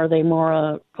Cajon, or are they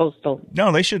more coastal?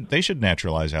 No, they should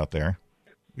naturalize out there.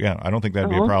 Yeah, I don't think that'd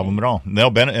be a problem at all.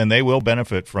 They will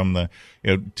benefit from the.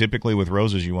 Typically with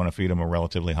roses, you want to feed them a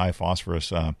relatively high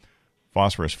phosphorus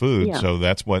food. Yeah. So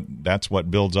that's what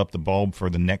builds up the bulb for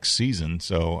the next season.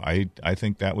 So I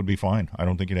think that would be fine. I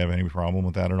don't think you'd have any problem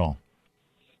with that at all.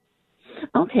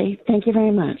 Okay, thank you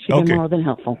very much. You've been more than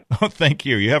helpful. Oh, thank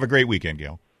you. You have a great weekend,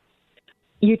 Gail.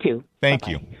 You too. Thank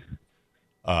Bye-bye. you.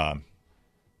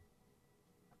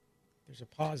 There's a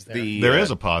pause there. There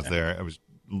is a pause there. I was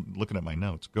looking at my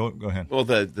notes. Go ahead. Well,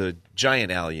 the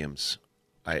giant alliums,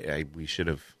 I did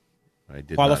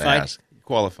Qualified? not ask.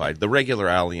 Qualified. The regular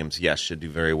alliums, yes, should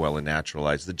do very well and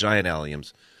naturalize. The giant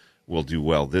alliums will do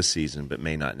well this season, but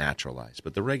may not naturalize.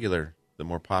 But the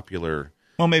more popular.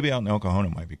 Well, maybe out in El Cajon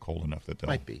it might be cold enough that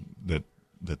might be that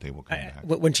they will come back.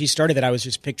 When she started that, I was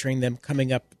just picturing them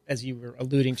coming up, as you were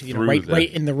alluding to, right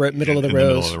in the middle of the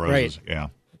rose. Right. Yeah.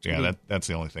 That's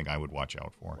the only thing I would watch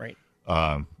out for. Right.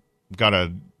 Got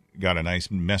a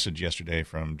nice message yesterday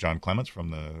from John Clements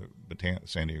from the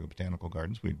San Diego Botanical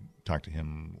Gardens. We talked to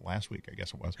him last week, I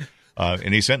guess it was,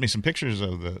 and he sent me some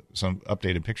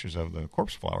updated pictures of the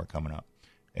corpse flower coming up,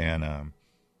 and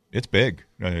it's big.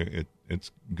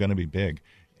 It's going to be big,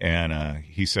 and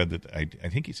he said that I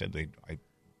think he said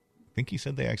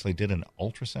they actually did an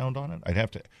ultrasound on it. I'd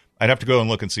have to go and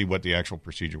look and see what the actual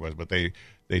procedure was, but they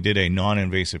did a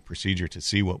non-invasive procedure to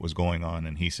see what was going on,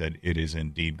 and he said it is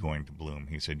indeed going to bloom.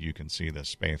 He said you can see the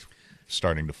space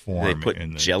starting to form. They put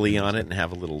jelly on it and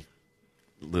have a little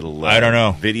I don't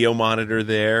know, video monitor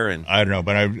there, and I don't know,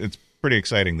 but it's pretty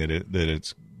exciting that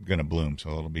it's going to bloom.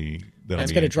 So it'll be.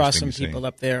 It's going to draw some people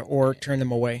up there or turn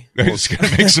them away. It's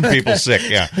going to make some people sick.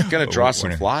 Yeah, it's going to draw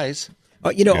some flies.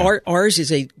 Ours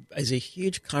is a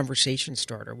huge conversation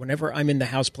starter. Whenever I'm in the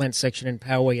houseplant section in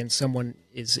Poway and someone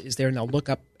is there and they'll look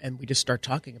up and we just start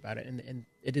talking about it, and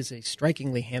it is a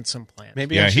strikingly handsome plant.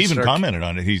 Maybe he even commented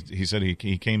on it. He said he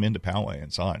came into Poway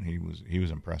and saw it, and he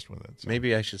was impressed with it. So.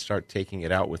 Maybe I should start taking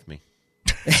it out with me,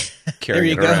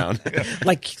 carrying it around,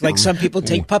 like some people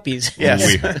take puppies.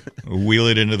 Yes, wheel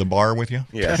it into the bar with you.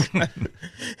 Yes.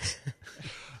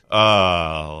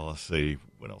 Let's see.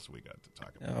 What else we got to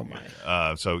talk about? Oh, my.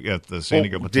 The San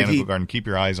Diego Botanical Garden, keep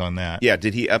your eyes on that. Yeah,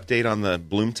 did he update on the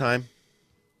bloom time?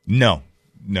 No,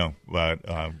 but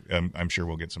I'm sure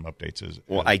we'll get some updates.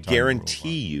 I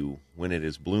guarantee you when it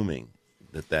is blooming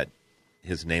that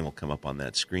his name will come up on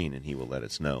that screen and he will let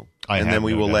us know. Then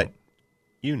we will let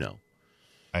you know.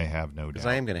 I have no doubt. Because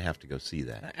I am going to have to go see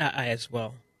that. I as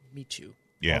well. Me too.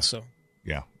 Yeah. Also.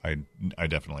 Yeah, I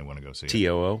definitely want to go see it.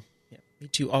 TOO? Yeah, me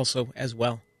too also as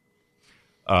well.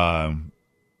 I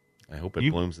hope it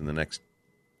blooms in the next,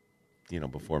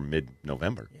 before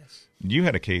mid-November. Yes. You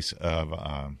had a case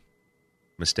of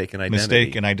mistaken identity.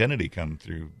 Mistaken identity come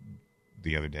through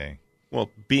the other day. Well,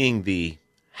 being the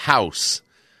house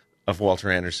of Walter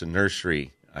Anderson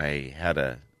Nursery, I had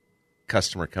a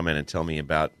customer come in and tell me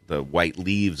about the white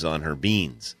leaves on her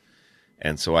beans.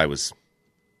 And so I was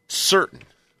certain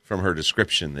from her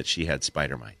description that she had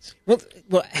spider mites. Well,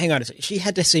 hang on a second. She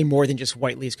had to say more than just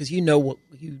white leaves because you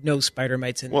know spider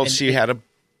mites. She had a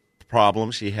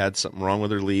problem. She had something wrong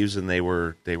with her leaves, and they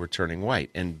were turning white.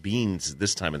 And beans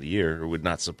this time of the year, it would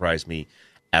not surprise me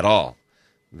at all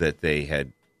that they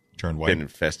had turned white, been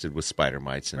infested with spider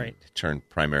mites, and turned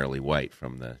primarily white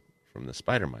from the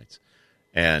spider mites.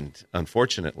 And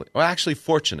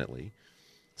fortunately,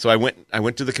 so I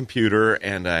went to the computer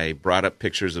and I brought up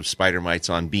pictures of spider mites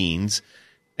on beans,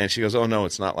 and she goes, "Oh no,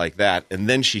 it's not like that." And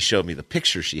then she showed me the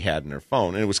picture she had in her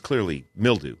phone, and it was clearly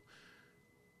mildew,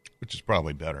 which is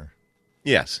probably better.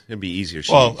 Yes, it'd be easier.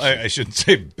 I shouldn't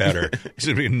say better. It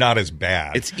should be not as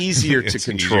bad. It's easier to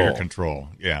control. Easier to control,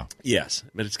 yeah. Yes,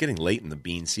 but it's getting late in the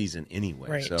bean season anyway,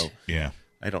 right. So yeah,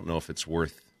 I don't know if it's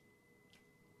worth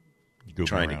Gooping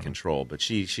trying to around. control. But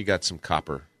she got some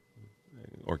copper,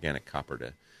 organic copper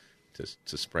to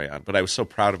spray on. But I was so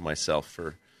proud of myself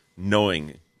for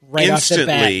knowing right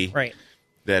instantly off the bat.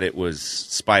 that it was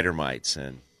spider mites.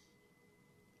 And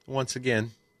once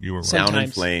again, you were down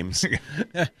in flames.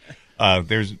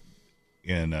 There's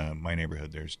in my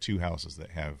neighborhood, there's 2 houses that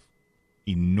have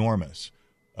enormous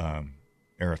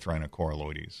Erythrina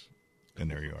coralloides in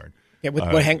their yard. Yeah,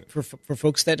 for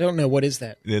folks that don't know, what is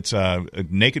that? It's a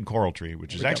naked coral tree,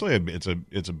 which is actually it's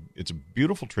a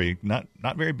beautiful tree, not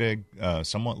very big,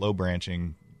 somewhat low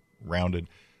branching, rounded.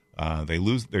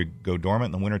 They go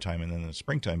dormant in the wintertime, and then in the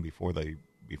springtime before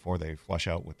they flush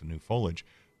out with the new foliage,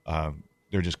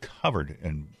 they're just covered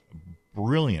in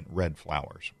brilliant red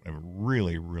flowers. A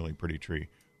really, really pretty tree.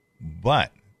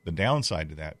 But the downside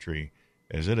to that tree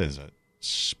is it is a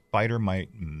spider mite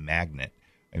magnet.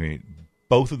 I mean,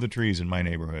 both of the trees in my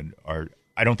neighborhood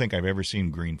I don't think I've ever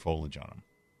seen green foliage on them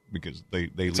because they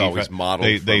leaf always out,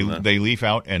 modeled they leaf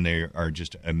out and they are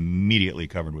just immediately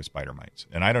covered with spider mites.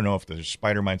 And I don't know if there's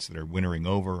spider mites that are wintering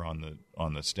over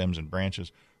on the stems and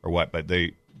branches or what, but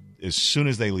as soon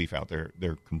as they leaf out,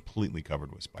 they're completely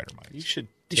covered with spider mites. You should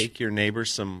take your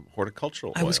neighbors some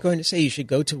horticultural oil. I was going to say you should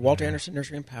go to Walter Anderson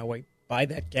Nursery in Poway, buy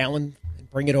that gallon, and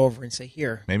bring it over and say,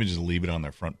 "Here." Maybe just leave it on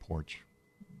their front porch.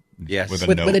 Yes, with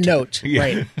a note, yeah.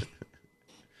 Right?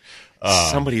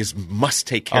 Somebody must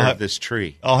take care of this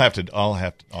tree. I'll have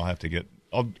to get.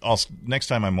 I'll next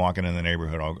time I'm walking in the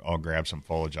neighborhood, I'll grab some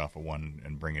foliage off of one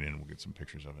and bring it in. We'll get some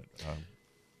pictures of it.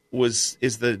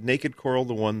 Is the naked coral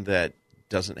the one that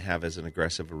doesn't have as an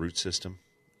aggressive a root system?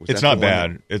 It's not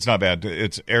bad. It's not bad.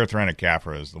 It's Erythrina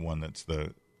capra is the one that's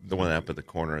the one up at the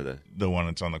corner of the one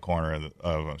that's on the corner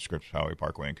of Scripps Poway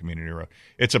Parkway and Community Road.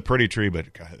 It's a pretty tree,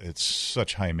 but God, it's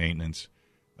such high maintenance,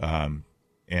 and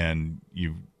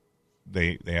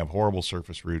they have horrible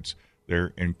surface roots.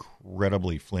 They're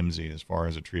incredibly flimsy as far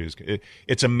as a tree is.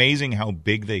 It's amazing how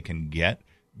big they can get,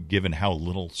 given how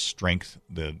little strength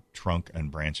the trunk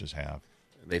and branches have.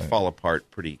 They fall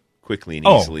apart pretty quickly and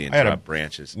easily and drop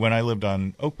branches. When I lived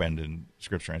on Oak Bend in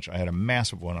Scripps Ranch, I had a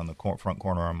massive one on the front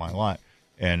corner on my lot,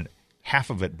 and half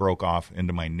of it broke off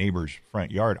into my neighbor's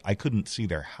front yard. I couldn't see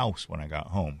their house when I got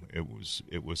home.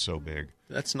 It was so big.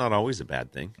 That's not always a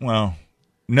bad thing. Well,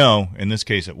 no, in this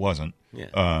case it wasn't.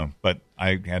 Yeah. But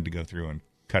I had to go through and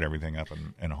cut everything up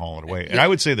and haul it away. And I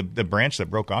would say the branch that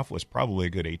broke off was probably a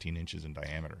good 18 inches in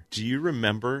diameter. Do you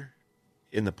remember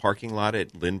in the parking lot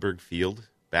at Lindbergh Field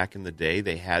back in the day,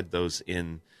 they had those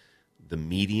in the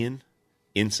median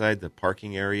inside the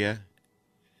parking area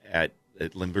at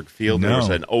Lindbergh Field? No. There was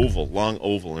an long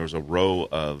oval, and there was a row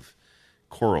of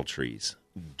coral trees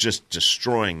just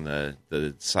destroying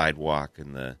the sidewalk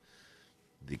and the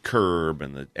curb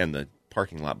and the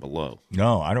parking lot below.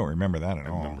 No, I don't remember that at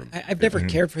all. I've never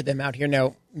cared for them out here.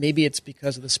 Now, maybe it's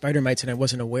because of the spider mites and I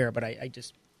wasn't aware, but I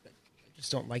just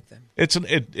don't like them. It's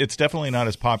definitely not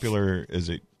as popular as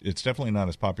it's definitely not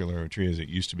as popular a tree as it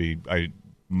used to be.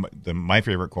 My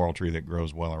favorite coral tree that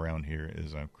grows well around here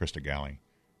is Christogalli.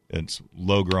 It's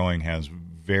low growing, has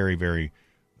very, very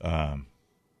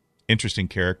interesting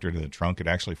character to the trunk. It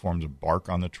actually forms a bark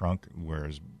on the trunk,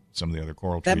 whereas some of the other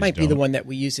coral trees that might don't. be the one that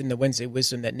we used in the Wednesday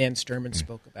Wisdom that Nan Sturman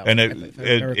spoke about. And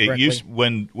it used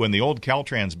when the old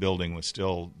Caltrans building was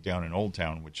still down in Old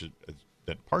Town, which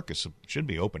that park should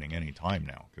be opening any time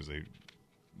now because they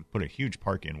put a huge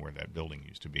park in where that building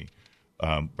used to be.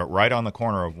 But right on the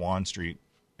corner of Juan Street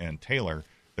and Taylor,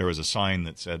 there was a sign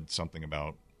that said something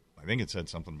about. I think it said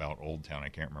something about Old Town. I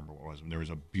can't remember what it was. And there was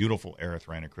a beautiful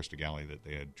Erythrina Christogalli that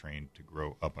they had trained to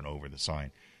grow up and over the sign.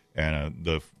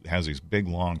 and has these big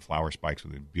long flower spikes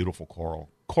with these beautiful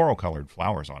coral colored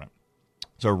flowers on it.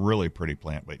 It's a really pretty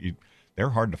plant, but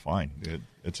they're hard to find.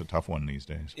 It's a tough one these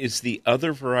days. Is the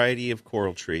other variety of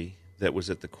coral tree that was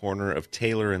at the corner of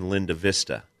Taylor and Linda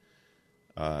Vista?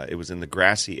 It was in the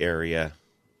grassy area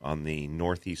on the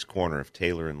northeast corner of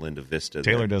Taylor and Linda Vista.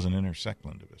 Taylor doesn't intersect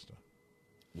Linda Vista.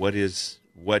 What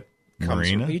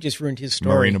Marina? You just ruined his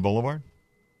story. Marina Boulevard?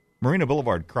 Marina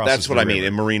Boulevard crosses. That's what I mean,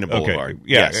 in Marina Boulevard. Okay.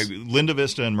 Yeah, yes. Linda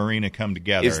Vista and Marina come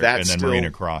together, and then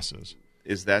Marina crosses.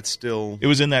 Is that still? It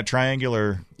was in that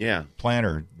triangular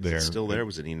planter there. Is it still there? It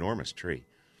was an enormous tree.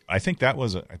 I think that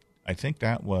was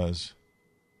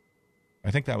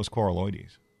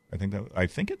Coralloides.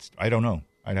 I don't know.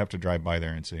 I'd have to drive by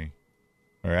there and see,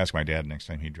 or ask my dad next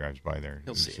time he drives by there.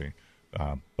 He'll see.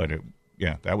 But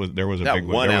there was a big one. That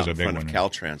one out in front of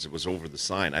Caltrans. It was over the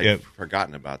sign. I'd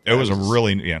forgotten about that. It was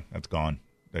that's gone.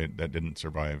 That didn't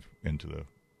survive into the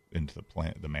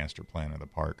plan, the master plan of the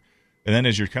park. And then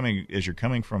as you're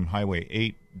coming from Highway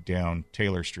 8 down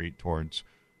Taylor Street towards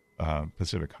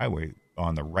Pacific Highway,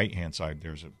 on the right hand side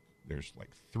there's like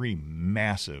 3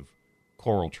 massive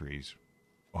coral trees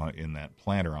in that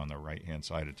planter on the right hand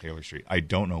side of Taylor Street. I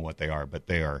don't know what they are, but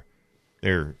they're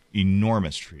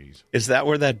enormous trees. Is that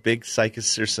where that big Cycas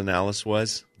circinalis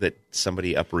was that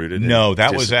somebody uprooted? No,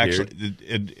 that was actually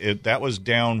that was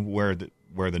down where the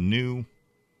new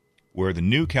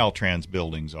Caltrans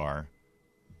buildings are.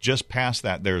 Just past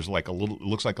that, there's like it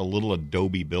looks like a little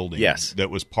adobe building. Yes, that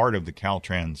was part of the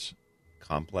Caltrans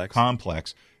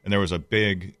complex, and there was a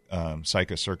big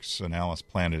Cycas circinalis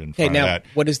planted in front of that.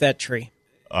 What is that tree?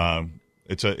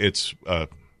 It's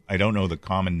I don't know the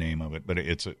common name of it, but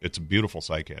it's a beautiful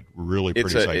cycad, really pretty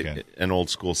cycad. An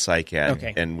old school cycad,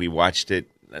 okay. And we watched it.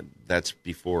 That's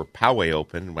before Poway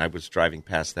opened. I was driving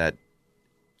past that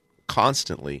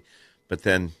constantly, but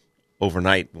then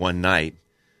overnight, one night,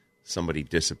 somebody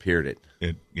disappeared it.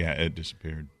 It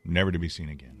disappeared, never to be seen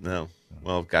again. No,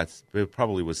 well, it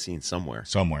probably was seen somewhere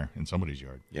in somebody's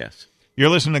yard. Yes. You're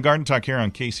listening to Garden Talk here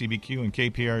on KCBQ and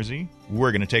KPRZ.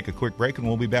 We're going to take a quick break, and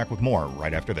we'll be back with more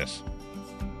right after this.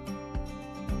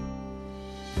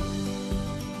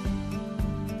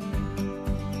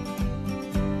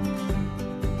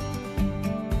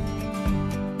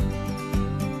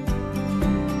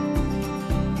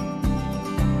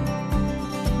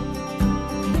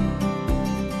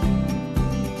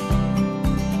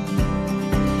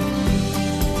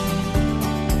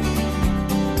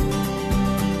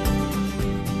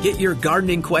 Get your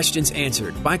gardening questions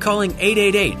answered by calling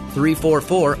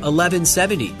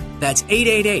 888-344-1170. That's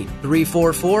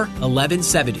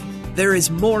 888-344-1170. There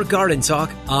is more Garden Talk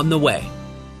on the way.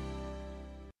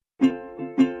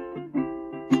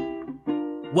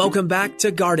 Welcome back to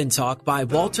Garden Talk by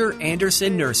Walter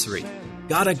Anderson Nursery.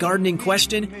 Got a gardening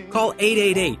question? Call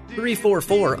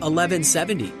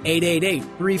 888-344-1170.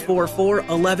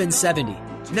 888-344-1170.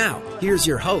 Now, here's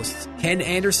your hosts, Ken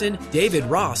Anderson, David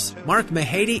Ross, Mark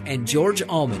Mahady, and George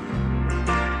Allman.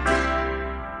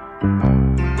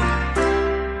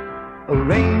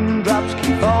 Raindrops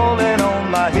keep falling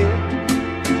on my head,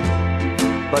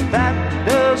 but that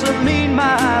doesn't mean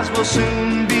my eyes will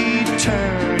soon be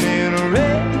turning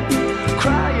red.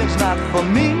 Crying's not for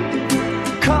me,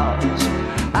 'cause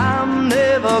I'm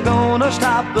never gonna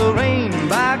stop the rain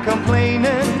by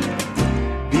complaining,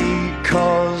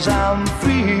 because I'm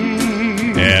free.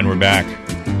 And we're back.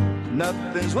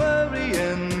 Nothing's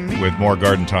worrying me. With more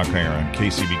Garden Talk here on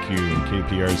KCBQ and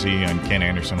KPRZ. I'm Ken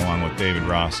Anderson along with David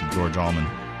Ross and George Allman.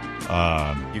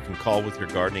 You can call with your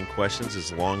gardening questions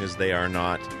as long as they are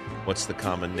not, what's the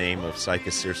common name of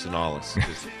Cycas circinalis?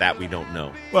 That we don't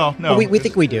know. Well, no. We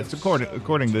think we do. It's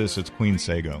according to this, it's Queen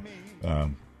Sago.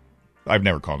 I've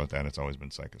never called it that. It's always been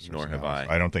Cycas circinalis. Nor have I.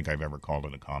 I don't think I've ever called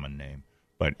it a common name.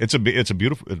 But it's a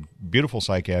beautiful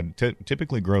cycad.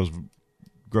 Typically grows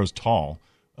tall.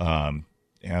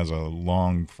 Has a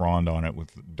long frond on it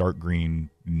with dark green,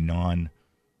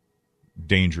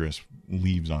 non-dangerous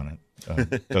leaves on it.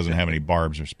 Doesn't have any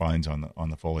barbs or spines on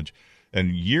the foliage.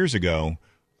 And years ago,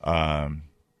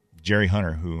 Jerry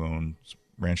Hunter, who owns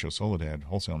Rancho Soledad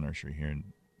Wholesale Nursery here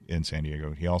in San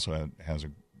Diego, he also has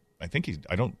I think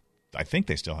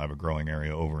they still have a growing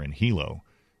area over in Hilo,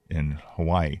 in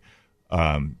Hawaii.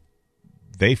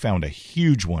 They found a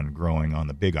huge one growing on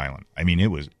the Big Island. I mean, it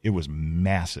was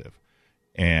massive,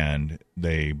 and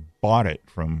they bought it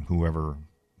from whoever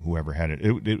had it.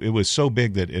 It was so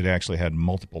big that it actually had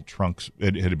multiple trunks.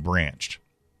 It had branched,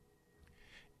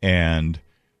 and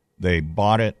they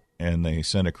bought it, and they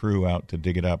sent a crew out to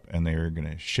dig it up, and they were going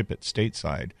to ship it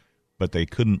stateside, but they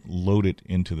couldn't load it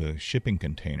into the shipping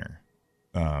container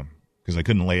because they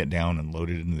couldn't lay it down and load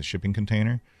it into the shipping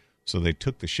container. So they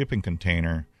took the shipping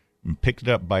container and picked it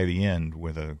up by the end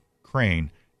with a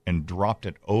crane and dropped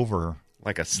it over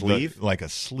like a sleeve,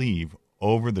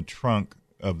 over the trunk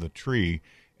of the tree.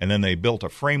 And then they built a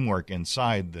framework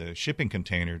inside the shipping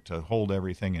container to hold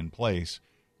everything in place.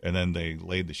 And then they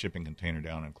laid the shipping container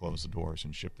down and closed the doors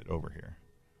and shipped it over here.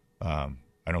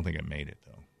 I don't think it made it,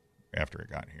 though, after it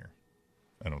got here.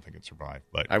 I don't think it survived.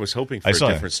 But I was hoping for a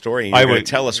different story. You were going to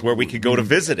tell us where we could go to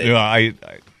visit it.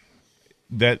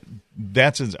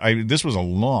 This was a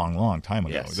long time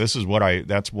ago. Yes.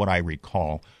 That's what I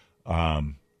recall.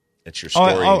 It's your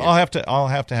story. I'll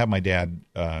have to have my dad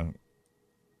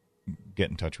get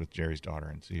in touch with Jerry's daughter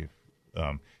and see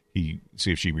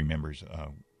if she remembers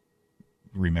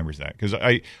that, because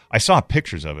I saw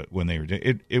pictures of it when they were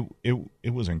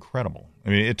it was incredible. I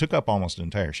mean, it took up almost an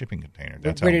entire shipping container.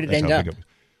 Where did it end up?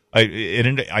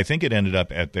 I think it ended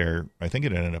up at their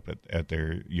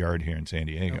yard here in San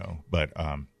Diego. Okay. But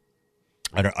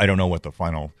I don't know what the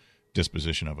final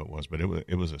disposition of it was, but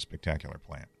it was a spectacular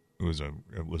plant. It was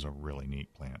a really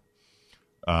neat plant.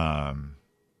 What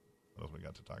else we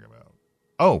got to talk about?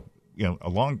 Oh,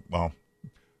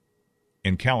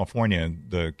 in California,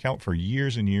 for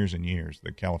years and years and years,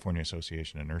 the California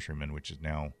Association of Nurserymen, which is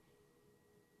now,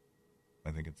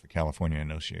 I think it's the California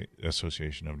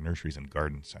Association of Nurseries and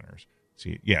Garden Centers.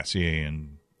 CA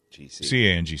and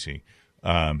GC.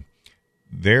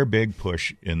 Their big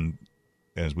push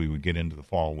as we would get into the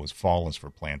fall is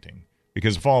for planting,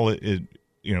 because fall in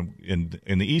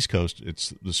the East Coast,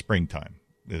 it's the springtime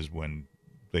is when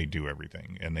they do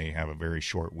everything, and they have a very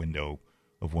short window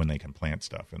of when they can plant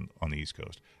stuff on the East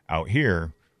Coast. Out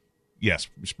here, yes,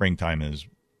 springtime is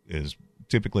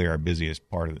typically our busiest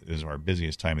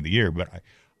time of the year, but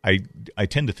I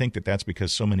tend to think that that's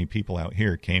because so many people out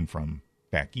here came from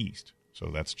back east, so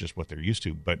that's just what they're used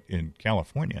to. But in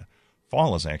California,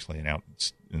 fall is actually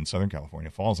in Southern California,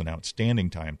 fall is an outstanding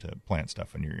time to plant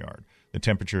stuff in your yard. The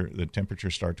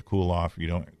temperatures start to cool off.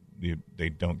 They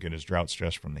don't get as drought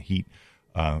stressed from the heat.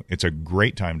 It's a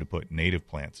great time to put native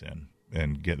plants in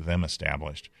and get them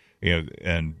established.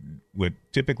 And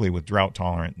typically with drought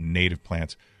tolerant native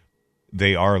plants,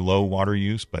 they are low water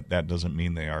use, but that doesn't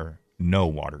mean they are no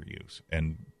water use.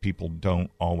 And people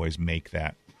don't always make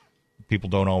that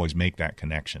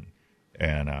connection.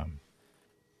 And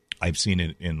I've seen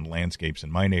it in landscapes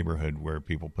in my neighborhood where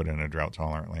people put in a drought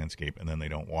tolerant landscape and then they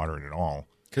don't water it at all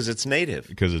because it's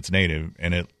native.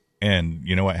 And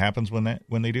you know what happens when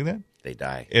they do that? They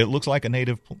die. It looks like a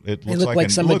native. It looks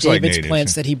like some of David's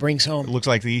plants that he brings home. It looks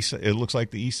like the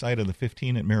east side of the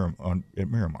 15 at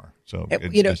Miramar. So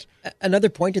another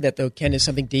point to that, though, Ken, is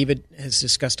something David has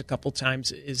discussed a couple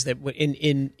times, is that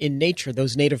in nature,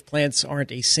 those native plants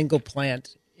aren't a single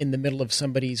plant in the middle of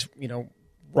somebody's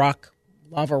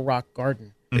lava rock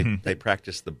garden. They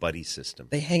practice the buddy system.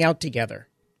 They hang out together,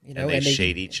 and they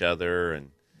shade each other and.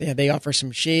 Yeah, they offer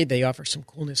some shade, they offer some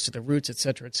coolness to the roots, et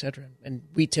cetera, and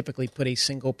we typically put a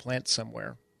single plant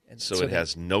somewhere. And so it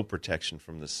has no protection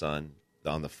from the sun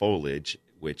on the foliage,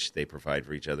 which they provide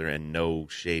for each other, and no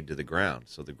shade to the ground,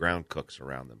 so the ground cooks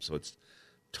around them. So it's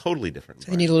totally different. So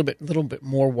they need a little bit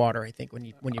more water, I think, when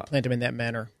you plant them in that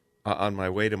manner. On my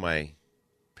way to my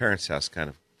parents' house, kind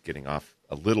of getting off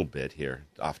a little bit here,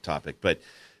 off topic, but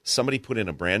somebody put in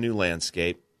a brand new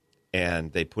landscape,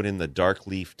 and they put in the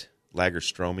dark-leafed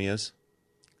Lagerstromias.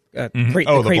 The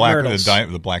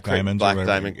black diamonds.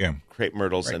 Crepe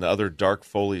myrtles, right. And other dark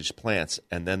foliage plants,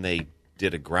 and then they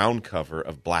did a ground cover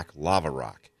of black lava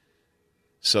rock.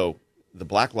 So the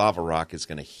black lava rock is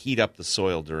going to heat up the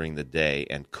soil during the day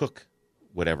and cook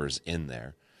whatever's in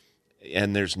there.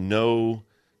 And there's no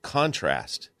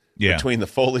contrast between the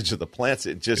foliage of the plants.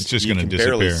 It's just going to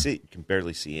disappear. You can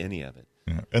barely see any of it.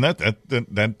 Yeah. And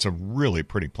that's a really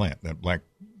pretty plant, that black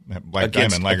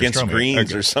diamond against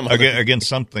greens or something against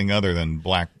something other than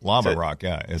black lava rock.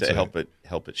 To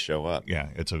help it show up. Yeah,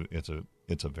 it's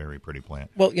a very pretty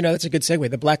plant. Well, that's a good segue.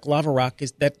 The black lava rock,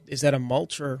 is that a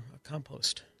mulch or a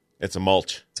compost? It's a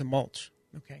mulch. It's a mulch.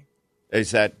 Okay.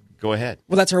 Go ahead.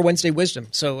 Well, that's our Wednesday wisdom.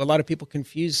 So a lot of people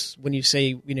confuse when you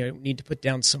say need to put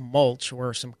down some mulch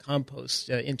or some compost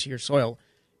into your soil.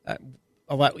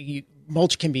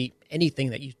 Mulch can be anything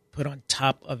that you put on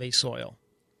top of a soil.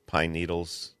 Pine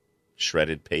needles,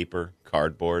 shredded paper,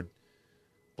 cardboard,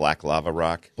 black lava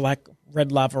rock.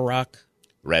 Red lava rock.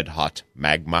 Red hot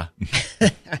magma.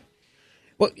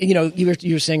 Well, you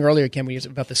were saying earlier, Ken,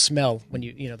 about the smell when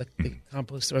the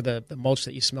compost or the mulch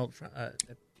that you smelled,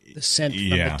 the scent from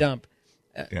the dump.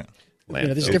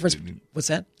 There's a difference. What's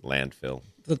that? Landfill.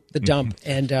 The dump.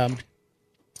 And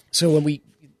so when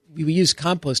we use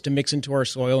compost to mix into our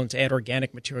soil and to add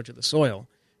organic material to the soil.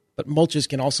 But mulches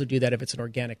can also do that if it's an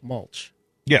organic mulch.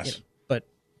 Yes. But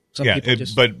some people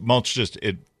but mulch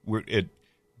it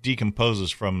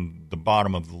decomposes from the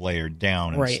bottom of the layer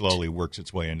down and slowly works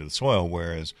its way into the soil,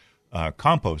 whereas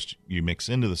compost you mix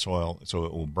into the soil so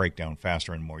it will break down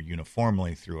faster and more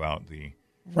uniformly throughout the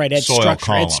soil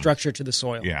column. Add structure to the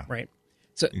soil. Yeah. Right.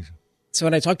 So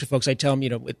when I talk to folks, I tell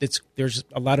them, there's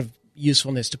a lot of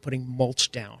usefulness to putting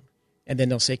mulch down. And then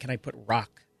they'll say, can I put rock?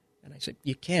 And I said,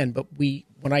 you can, but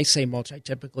when I say mulch, I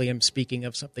typically am speaking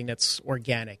of something that's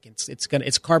organic.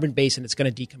 It's carbon-based and it's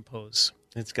going to decompose.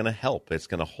 It's going to help. It's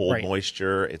going to hold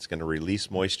moisture. It's going to release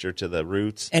moisture to the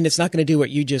roots. And it's not going to do what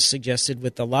you just suggested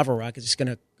with the lava rock. It's just going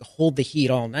to hold the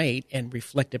heat all night and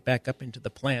reflect it back up into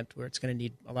the plant where it's going to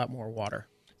need a lot more water.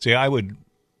 See, I would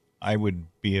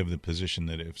be of the position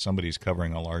that if somebody's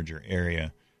covering a larger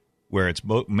area where it's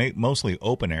mostly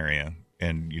open area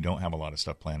and you don't have a lot of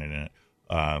stuff planted in it,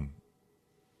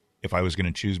 if I was going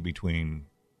to choose between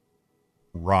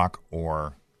rock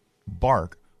or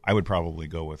bark, I would probably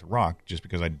go with rock just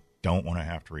because I don't want to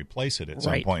have to replace it at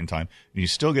some point in time. You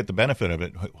still get the benefit of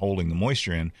it holding the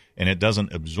moisture in, and it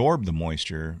doesn't absorb the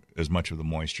moisture, as much of the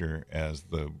moisture as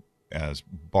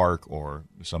bark or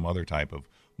some other type of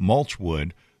mulch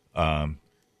would. But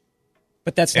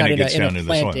that's not in a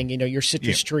planting. Your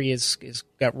citrus tree is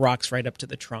got rocks right up to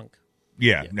the trunk.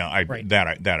 Yeah. No, I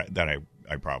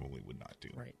probably would not do.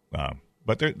 Right.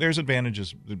 But there's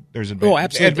advantages. There's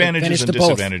advantages and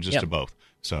disadvantages both. to both.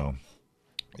 So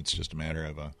it's just a matter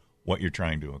of what you're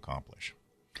trying to accomplish.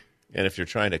 And if you're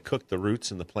trying to cook the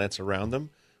roots and the plants around them,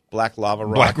 black lava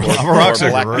rock or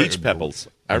black beach pebbles.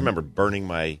 I remember burning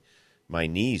my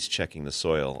knees checking the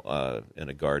soil in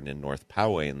a garden in North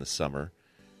Poway in the summer,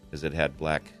 because it had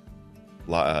black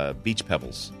beach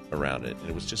pebbles around it, and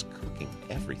it was just cooking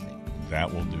everything.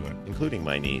 That will do it. Including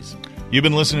my knees. You've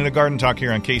been listening to Garden Talk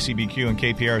here on KCBQ and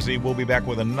KPRZ. We'll be back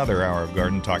with another hour of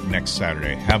Garden Talk next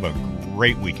Saturday. Have a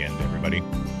great weekend, everybody.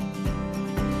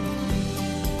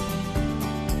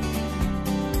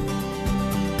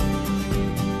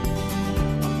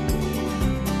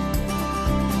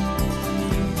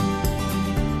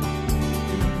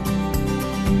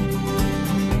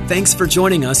 Thanks for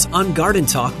joining us on Garden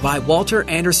Talk by Walter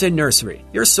Anderson Nursery,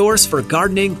 your source for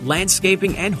gardening,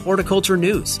 landscaping, and horticulture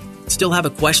news. Still have a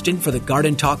question for the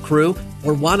Garden Talk crew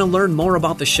or want to learn more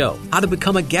about the show, how to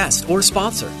become a guest or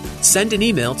sponsor? Send an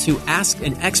email to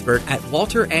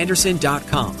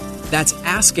askanexpert@walteranderson.com. That's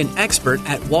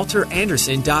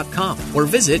askanexpert@walteranderson.com or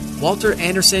visit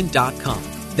walteranderson.com.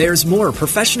 There's more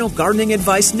professional gardening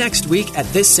advice next week at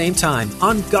this same time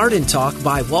on Garden Talk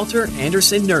by Walter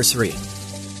Anderson Nursery.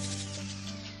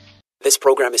 This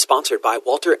program is sponsored by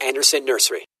Walter Anderson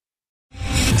Nursery.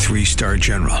 3-star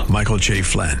General Michael J.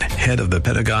 Flynn, head of the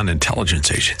Pentagon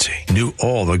Intelligence Agency, knew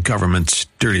all the government's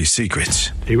dirty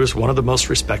secrets. He was one of the most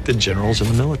respected generals in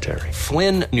the military.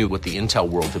 Flynn knew what the intel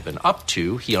world had been up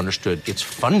to. He understood its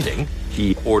funding.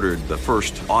 He ordered the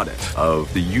first audit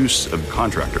of the use of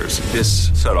contractors. This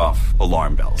set off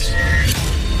alarm bells.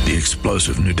 The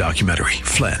explosive new documentary,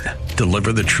 Flynn,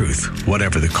 Deliver the Truth,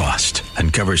 Whatever the Cost,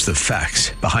 uncovers the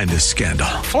facts behind this scandal.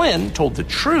 Flynn told the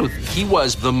truth. He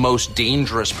was the most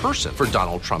dangerous person for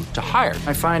Donald Trump to hire.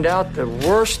 I find out the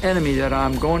worst enemy that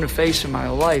I'm going to face in my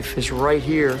life is right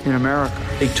here in America.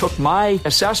 They took my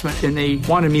assessment and they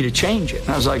wanted me to change it. And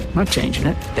I was like, I'm not changing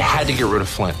it. They had to get rid of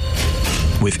Flynn.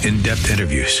 With in-depth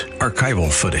interviews,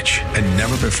 archival footage, and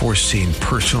never-before-seen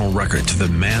personal records of the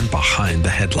man behind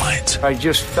the headlines. I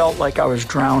just felt like I was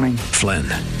drowning. Flynn,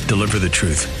 Deliver the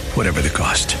Truth, Whatever the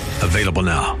Cost. Available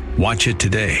now. Watch it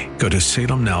today. Go to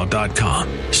salemnow.com.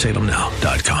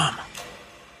 salemnow.com.